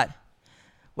God?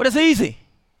 Well, it's easy.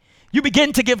 You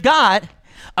begin to give God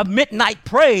a midnight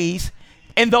praise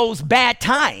in those bad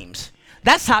times.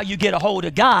 That's how you get a hold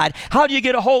of God. How do you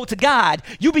get a hold of God?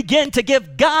 You begin to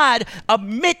give God a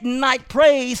midnight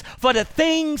praise for the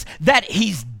things that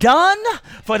he's done,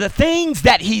 for the things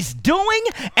that he's doing,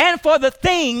 and for the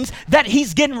things that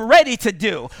he's getting ready to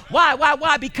do. Why?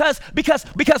 Because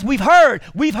we've heard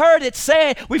it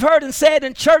said, we've heard and said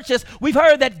in churches, we've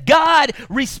heard that God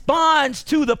responds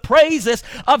to the praises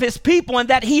of his people and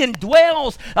that he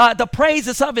indwells the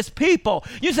praises of his people.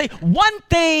 You see, one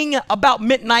thing about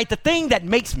midnight, the thing that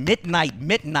makes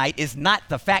midnight is not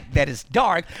the fact that it's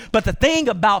dark, but the thing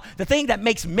that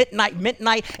makes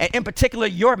midnight, and in particular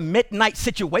your midnight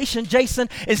situation, Jason,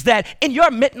 is that in your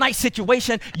midnight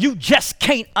situation, you just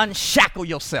can't unshackle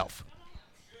yourself.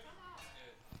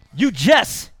 You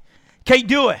just can't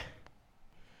do it.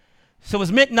 So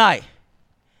it's midnight.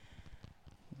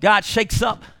 God shakes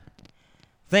up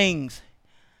things.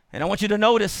 And I want you to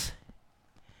notice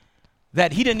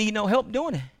that he didn't need no help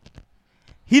doing it.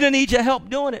 He didn't need your help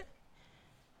doing it.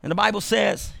 And the Bible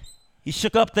says he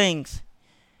shook up things.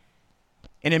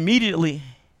 And immediately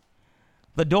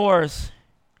the doors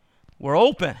were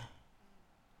open.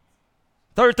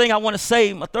 Third thing I want to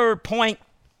say, my third point,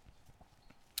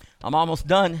 I'm almost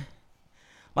done.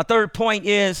 My third point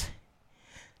is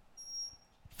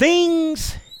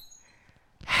things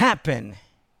happen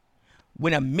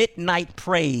when a midnight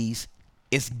praise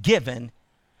is given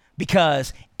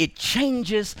because it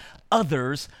changes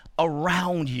others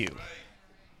around you.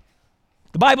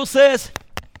 The Bible says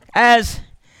as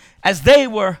they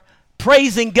were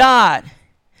praising God,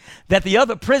 that the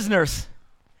other prisoners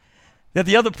that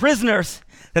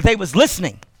they was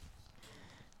listening.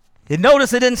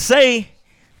 Notice it didn't say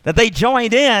that they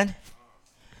joined in,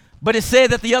 but it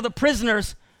said that the other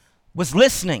prisoners was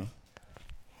listening.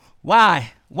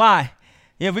 Why?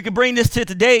 If we could bring this to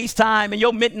today's time in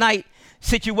your midnight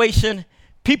situation,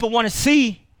 people want to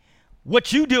see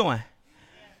what you doing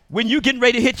when you getting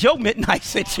ready to hit your midnight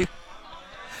situation.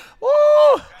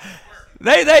 Woo!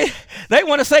 They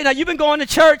want to say, now you've been going to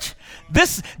church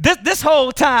this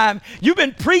whole time. You've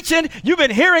been preaching. You've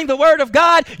been hearing the word of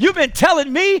God. You've been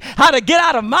telling me how to get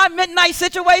out of my midnight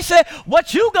situation.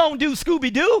 What you gonna do,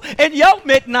 Scooby-Doo, in your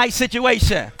midnight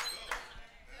situation?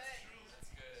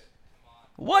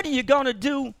 What are you gonna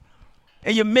do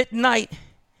in your midnight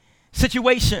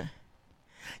situation?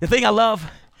 The thing I love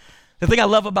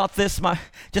about this,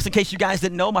 just in case you guys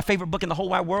didn't know, my favorite book in the whole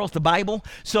wide world is the Bible.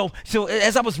 So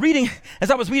as I was reading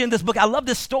this book, I love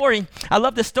this story.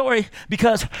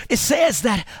 Because it says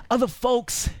that other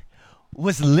folks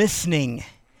was listening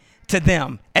to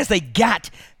them as they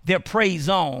got their praise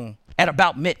on at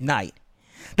about midnight.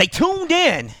 They tuned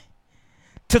in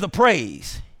to the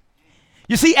praise.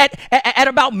 You see, at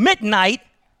about midnight,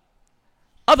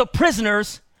 other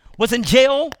prisoners was in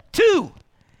jail too.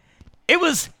 It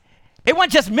wasn't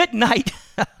just midnight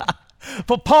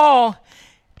for Paul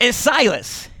and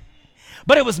Silas,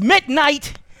 but it was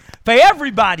midnight for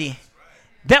everybody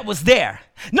that was there.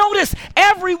 Notice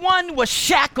everyone was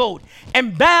shackled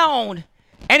and bound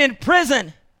and in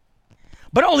prison,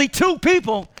 but only two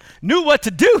people knew what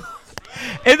to do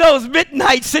in those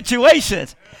midnight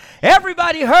situations.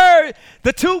 Everybody heard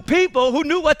the two people who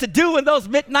knew what to do in those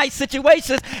midnight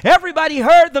situations. Everybody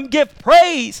heard them give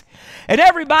praise. And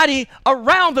everybody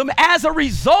around them, as a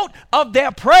result of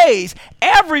their praise,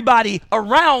 everybody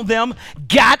around them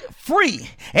got free.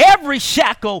 Every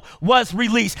shackle was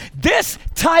released. This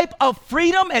type of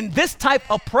freedom and this type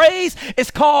of praise is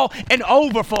called an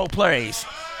overflow praise.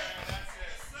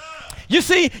 You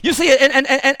see,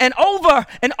 an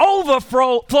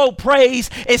overflow praise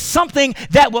is something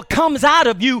that comes out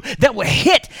of you that will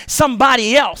hit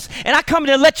somebody else. And I come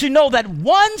to let you know that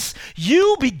once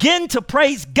you begin to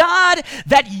praise God,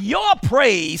 that your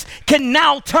praise can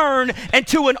now turn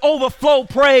into an overflow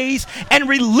praise and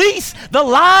release the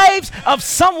lives of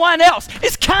someone else.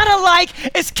 It's kind of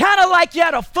like you're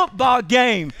at a football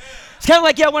game. It's kind of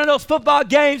like you had one of those football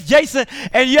games, Jason,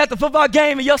 and you're at the football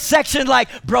game in your section like,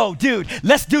 bro, dude,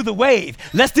 let's do the wave.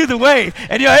 Let's do the wave.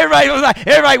 And everybody was like,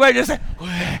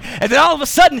 wave. And then all of a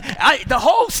sudden, the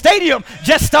whole stadium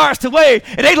just starts to wave.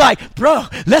 And they like, bro,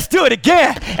 let's do it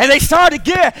again. And they start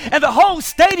again. And the whole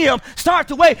stadium starts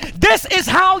to wave. This is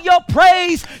how your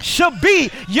praise should be.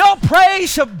 Your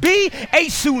praise should be a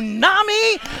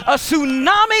tsunami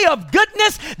of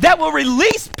goodness that will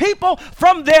release people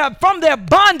from their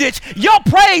bondage. Your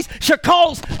praise should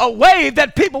cause a wave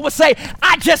that people will say,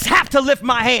 I just have to lift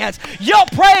my hands. Your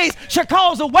praise should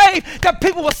cause a wave that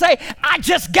people will say, I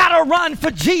just got to run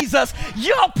for Jesus.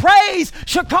 Your praise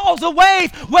should cause a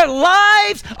wave where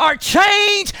lives are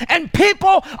changed and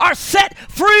people are set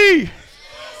free.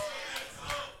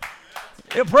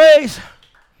 Your praise,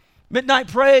 midnight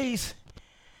praise,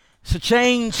 should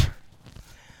change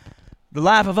the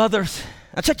life of others.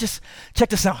 Now check this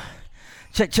out.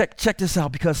 Check this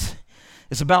out, because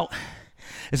it's about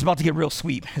to get real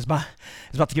sweet. It's about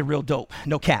to get real dope.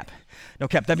 No cap.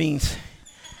 That means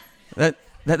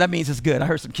that means it's good. I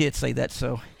heard some kids say that,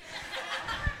 so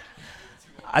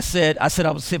I said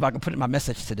I would see if I can put it in my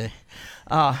message today.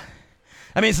 I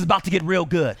mean, it's about to get real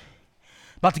good.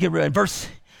 About to get real. In verse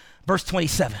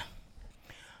 27.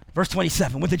 Verse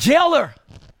 27. When the jailer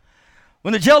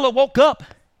woke up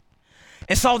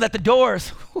and saw that the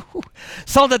doors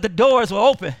were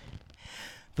open,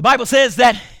 the Bible says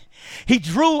that he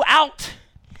drew out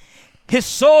his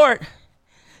sword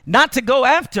not to go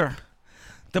after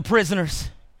the prisoners,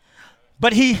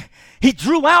 but he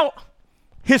drew out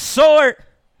his sword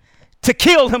to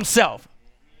kill himself.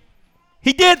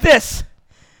 He did this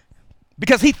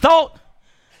because he thought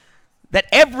that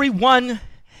everyone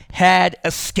had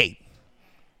escaped.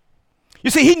 You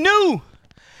see, he knew,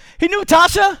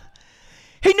 Tasha,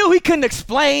 he knew he couldn't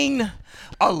explain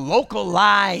a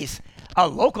localized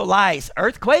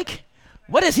earthquake.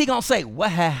 What is he gonna say?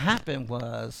 What had happened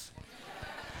was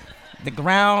the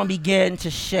ground began to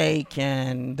shake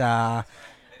and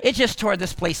it just tore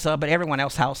this place up, but everyone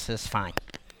else's house is fine.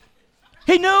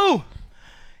 He knew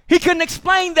he couldn't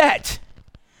explain that.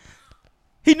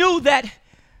 He knew that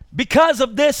because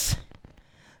of this,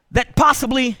 that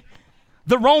possibly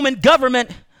the Roman government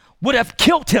would have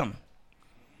killed him.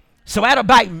 So at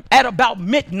about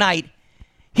midnight,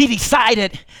 he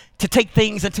decided to take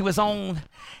things into his own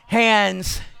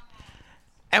hands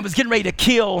and was getting ready to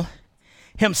kill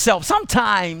himself.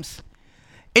 Sometimes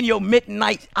in your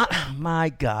midnight, my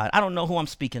God, I don't know who I'm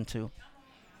speaking to,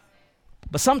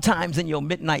 but sometimes in your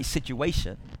midnight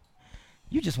situation,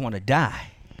 you just want to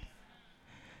die.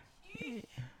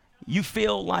 You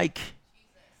feel like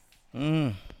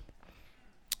you've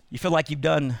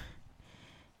done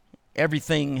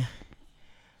everything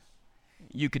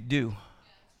you could do.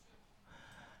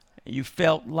 You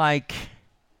felt like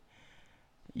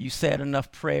you said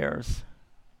enough prayers.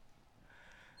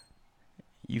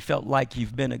 You felt like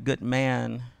you've been a good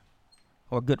man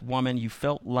or a good woman. You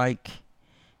felt like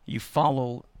you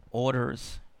follow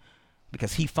orders,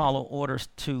 because he followed orders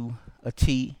to a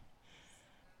T.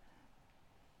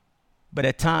 But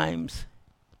at times,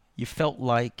 you felt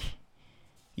like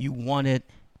you wanted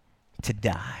to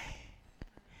die.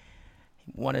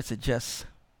 You wanted to just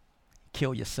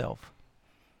kill yourself.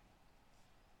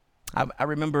 I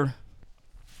remember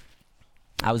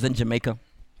I was in Jamaica,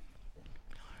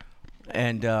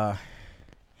 and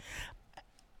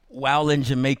while in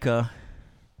Jamaica,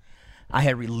 I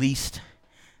had released,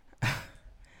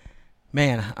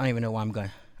 man, I don't even know where I'm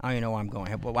going.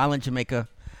 But while in Jamaica,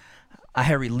 I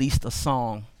had released a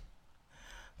song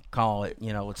called,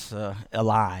 it's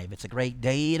Alive. It's a great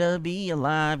day to be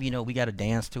alive. We got to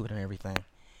dance to it and everything.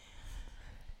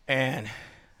 And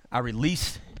I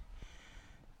released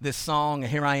this song,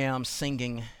 and here I am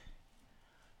singing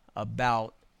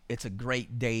about it's a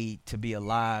great day to be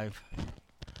alive.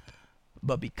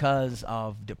 But because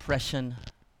of depression,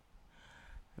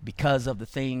 because of the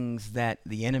things that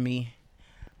the enemy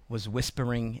was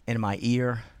whispering in my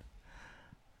ear,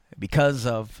 because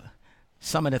of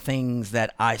some of the things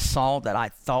that I saw that I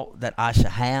thought that I should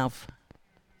have,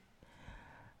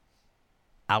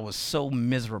 I was so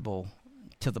miserable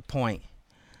to the point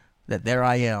that there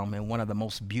I am in one of the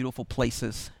most beautiful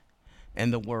places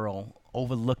in the world,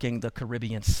 overlooking the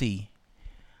Caribbean Sea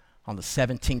on the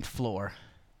 17th floor.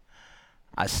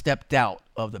 I stepped out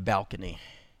of the balcony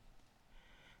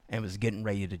and was getting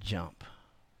ready to jump.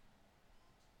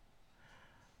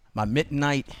 My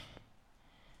midnight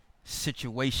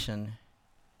situation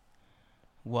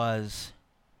was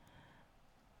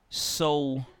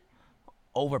so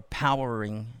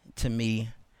overpowering to me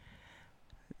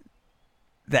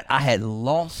that I had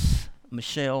lost,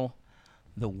 Michelle,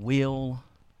 the will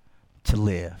to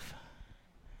live.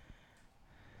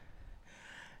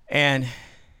 And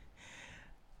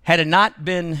had it not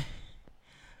been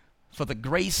for the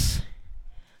grace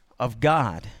of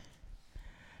God,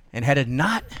 and had it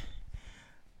not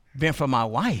been for my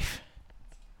wife,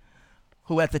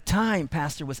 who at the time,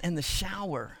 Pastor, was in the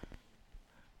shower.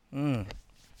 But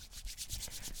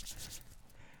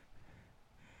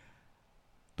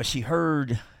she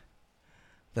heard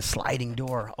the sliding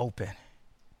door open.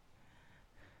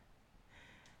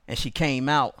 And she came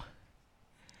out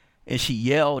and she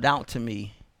yelled out to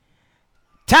me,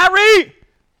 "Tyree,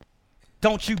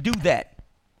 don't you do that.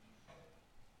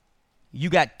 You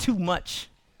got too much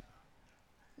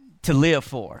to live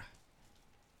for."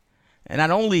 And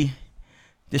not only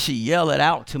did she yell it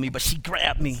out to me, but she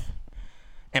grabbed me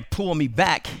and pulled me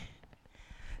back.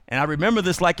 And I remember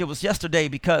this like it was yesterday,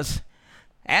 because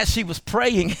As she was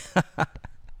praying,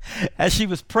 as she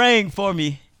was praying for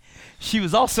me, she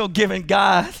was also giving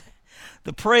God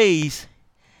the praise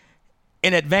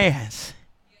in advance.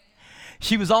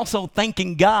 She was also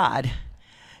thanking God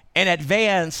in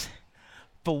advance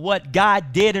for what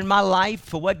God did in my life,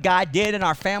 for what God did in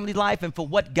our family life, and for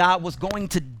what God was going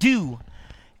to do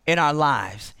in our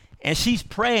lives. And she's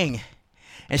praying,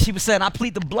 and she was saying, I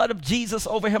plead the blood of Jesus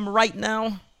over him right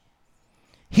now.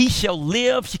 He shall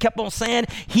live. She kept on saying,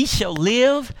 he shall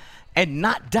live and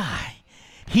not die.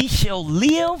 He shall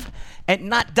live and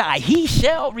not die. He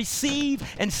shall receive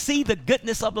and see the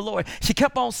goodness of the Lord. She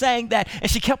kept on saying that, and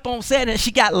she kept on saying it, and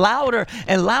she got louder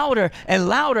and louder and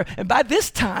louder. And by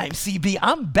this time, CB,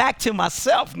 I'm back to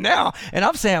myself now, and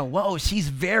I'm saying, whoa, she's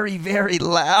very, very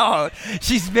loud.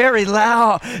 She's very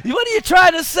loud. What are you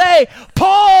trying to say?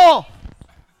 Paul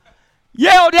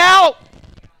yelled out,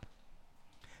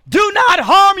 do not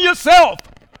harm yourself.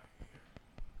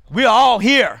 We are all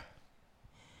here.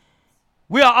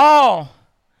 We are all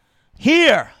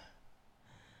here.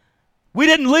 We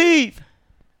didn't leave.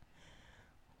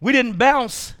 We didn't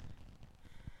bounce.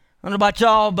 I don't know about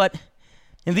y'all, but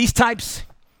in these types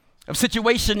of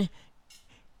situation,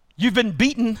 you've been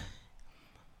beaten.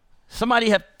 Somebody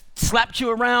have slapped you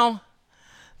around.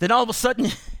 Then all of a sudden,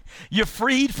 you're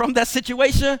freed from that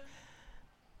situation.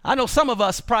 I know some of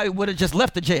us probably would have just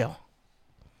left the jail.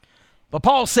 But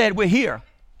Paul said, we're here.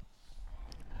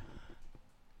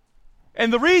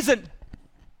 And the reason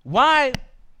why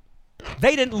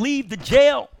they didn't leave the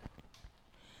jail,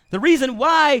 the reason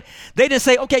why they didn't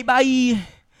say, okay, bye,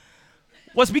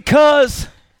 was because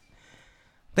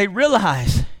they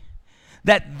realized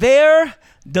that their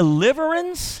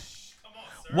deliverance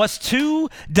was to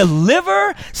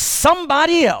deliver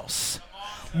somebody else.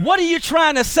 What are you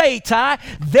trying to say, Ty?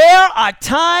 There are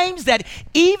times that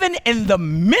even in the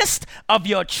midst of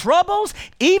your troubles,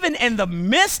 even in the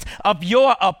midst of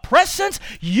your oppressions,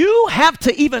 you have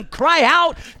to even cry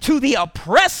out to the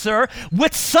oppressor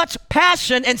with such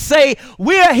passion and say,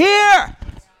 we're here.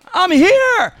 I'm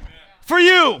here for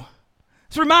you.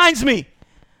 This reminds me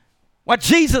what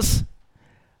Jesus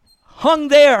hung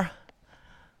there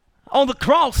on the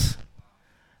cross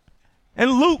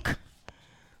in Luke,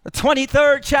 the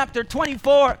 23rd chapter,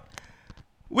 24,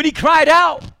 when he cried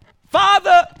out,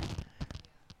 Father,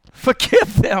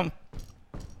 forgive them,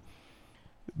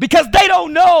 because they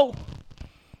don't know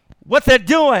what they're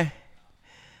doing.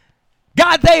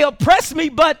 God, they oppress me,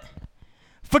 but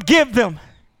forgive them.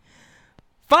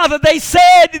 Father, they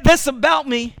said this about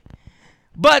me,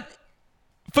 but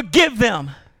forgive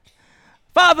them.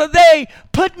 Father, they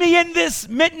put me in this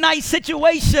midnight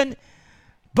situation,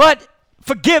 but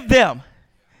forgive them.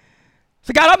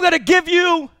 So God, I'm going to give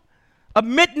you a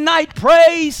midnight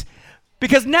praise,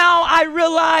 because now I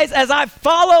realize as I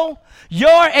follow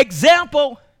your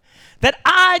example that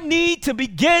I need to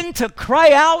begin to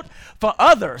cry out for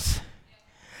others.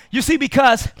 You see,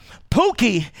 because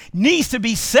Pookie needs to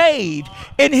be saved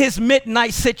in his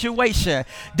midnight situation.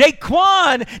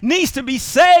 Daquan needs to be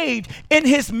saved in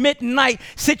his midnight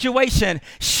situation.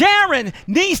 Sharon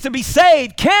needs to be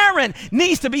saved. Karen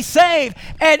needs to be saved.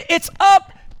 And it's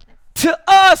up to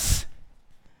us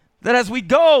that as we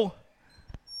go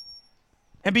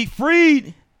and be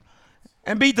freed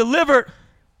and be delivered,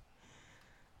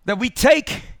 that we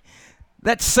take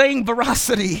that same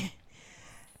veracity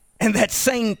and that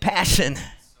same passion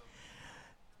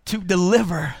to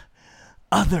deliver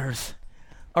others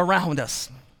around us.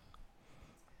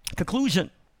 Conclusion.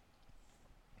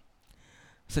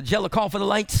 So jailer called for the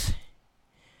lights.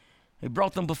 He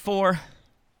brought them before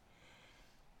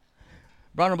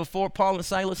Paul and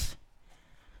Silas,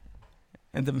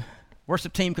 and the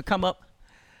worship team could come up.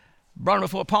 Brought them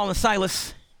before Paul and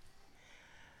Silas,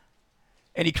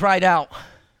 and he cried out,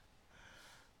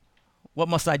 what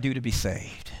must I do to be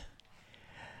saved?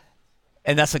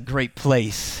 And that's a great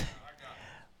place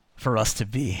for us to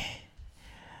be.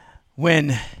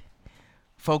 When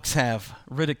folks have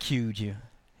ridiculed you,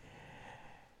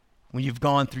 when you've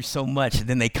gone through so much, and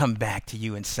then they come back to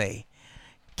you and say,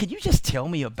 can you just tell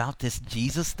me about this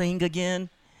Jesus thing again?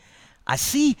 I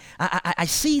see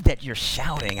that you're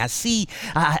shouting. I see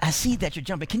that you're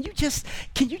jumping. Can you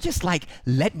just like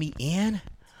let me in?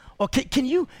 Or can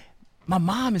you, my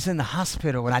mom is in the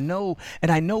hospital, and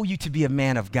I know you to be a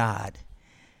man of God.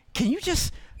 Can you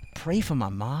just pray for my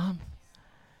mom?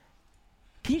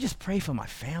 Can you just pray for my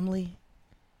family?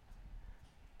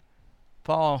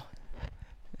 Paul,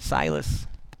 Silas,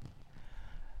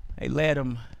 they led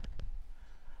him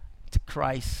to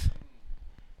Christ.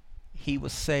 He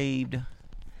was saved.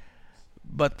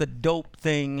 But the dope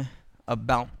thing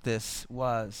about this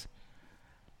was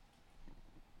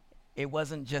it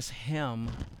wasn't just him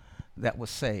that was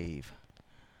saved,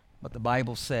 but the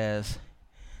Bible says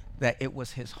that it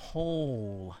was his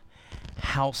whole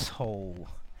household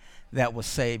that was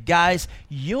saved. Guys,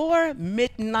 your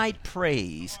midnight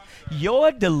praise,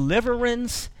 your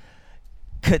deliverance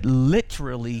could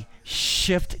literally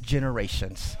shift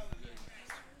generations.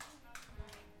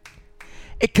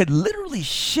 It could literally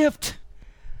shift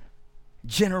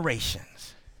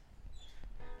generations.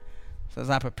 So as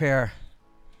I prepare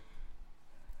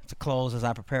to close, as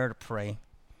I prepare to pray,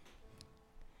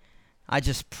 I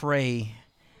just pray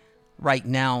right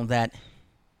now that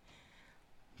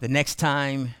the next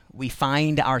time we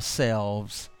find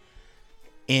ourselves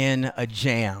in a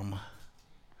jam,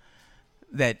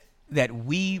 that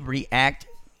we react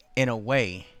in a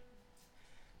way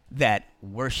that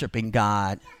worshiping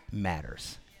God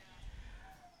matters.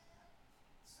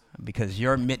 Because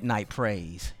your midnight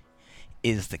praise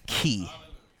is the key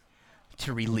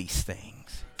to release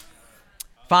things.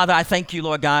 Father, I thank you,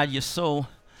 Lord God. You're so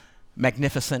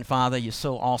magnificent, Father. You're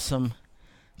so awesome.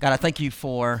 God, I thank you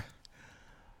for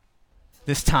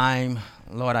this time.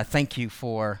 Lord, I thank you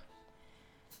for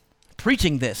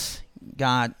preaching this,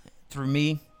 God, through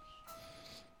me.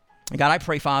 And God, I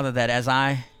pray, Father, that as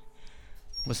I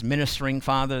was ministering,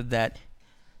 Father, that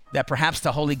perhaps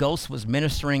the Holy Ghost was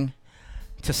ministering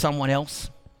to someone else.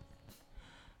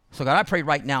 So God, I pray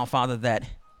right now, Father, that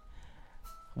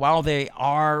while they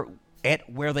are at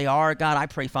where they are, God, I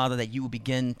pray, Father, that you will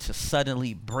begin to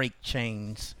suddenly break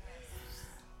chains,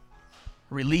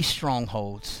 release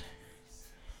strongholds.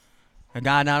 And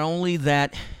God, not only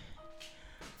that,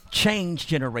 change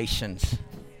generations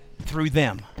through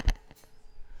them.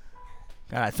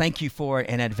 God, I thank you for it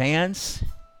in advance,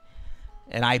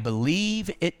 and I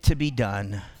believe it to be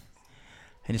done.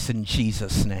 And it's in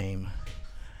Jesus' name.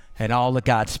 And all of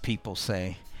God's people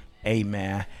say,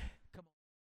 amen.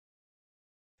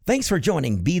 Thanks for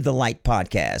joining Be the Light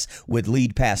podcast with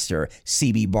lead pastor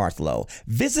C.B. Bartholow.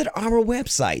 Visit our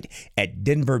website at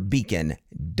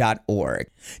denverbeacon.org.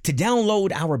 To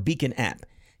download our Beacon app,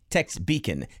 text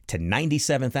Beacon to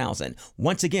 97,000.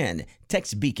 Once again,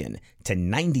 text Beacon to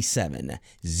 97000.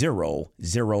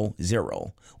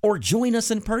 Or join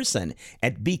us in person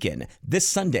at Beacon this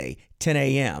Sunday, 10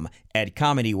 a.m. at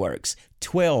Comedy Works,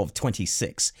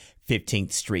 1226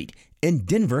 15th Street in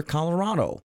Denver,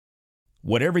 Colorado.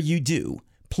 Whatever you do,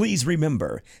 please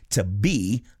remember to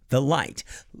be the light.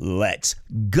 Let's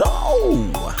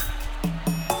go!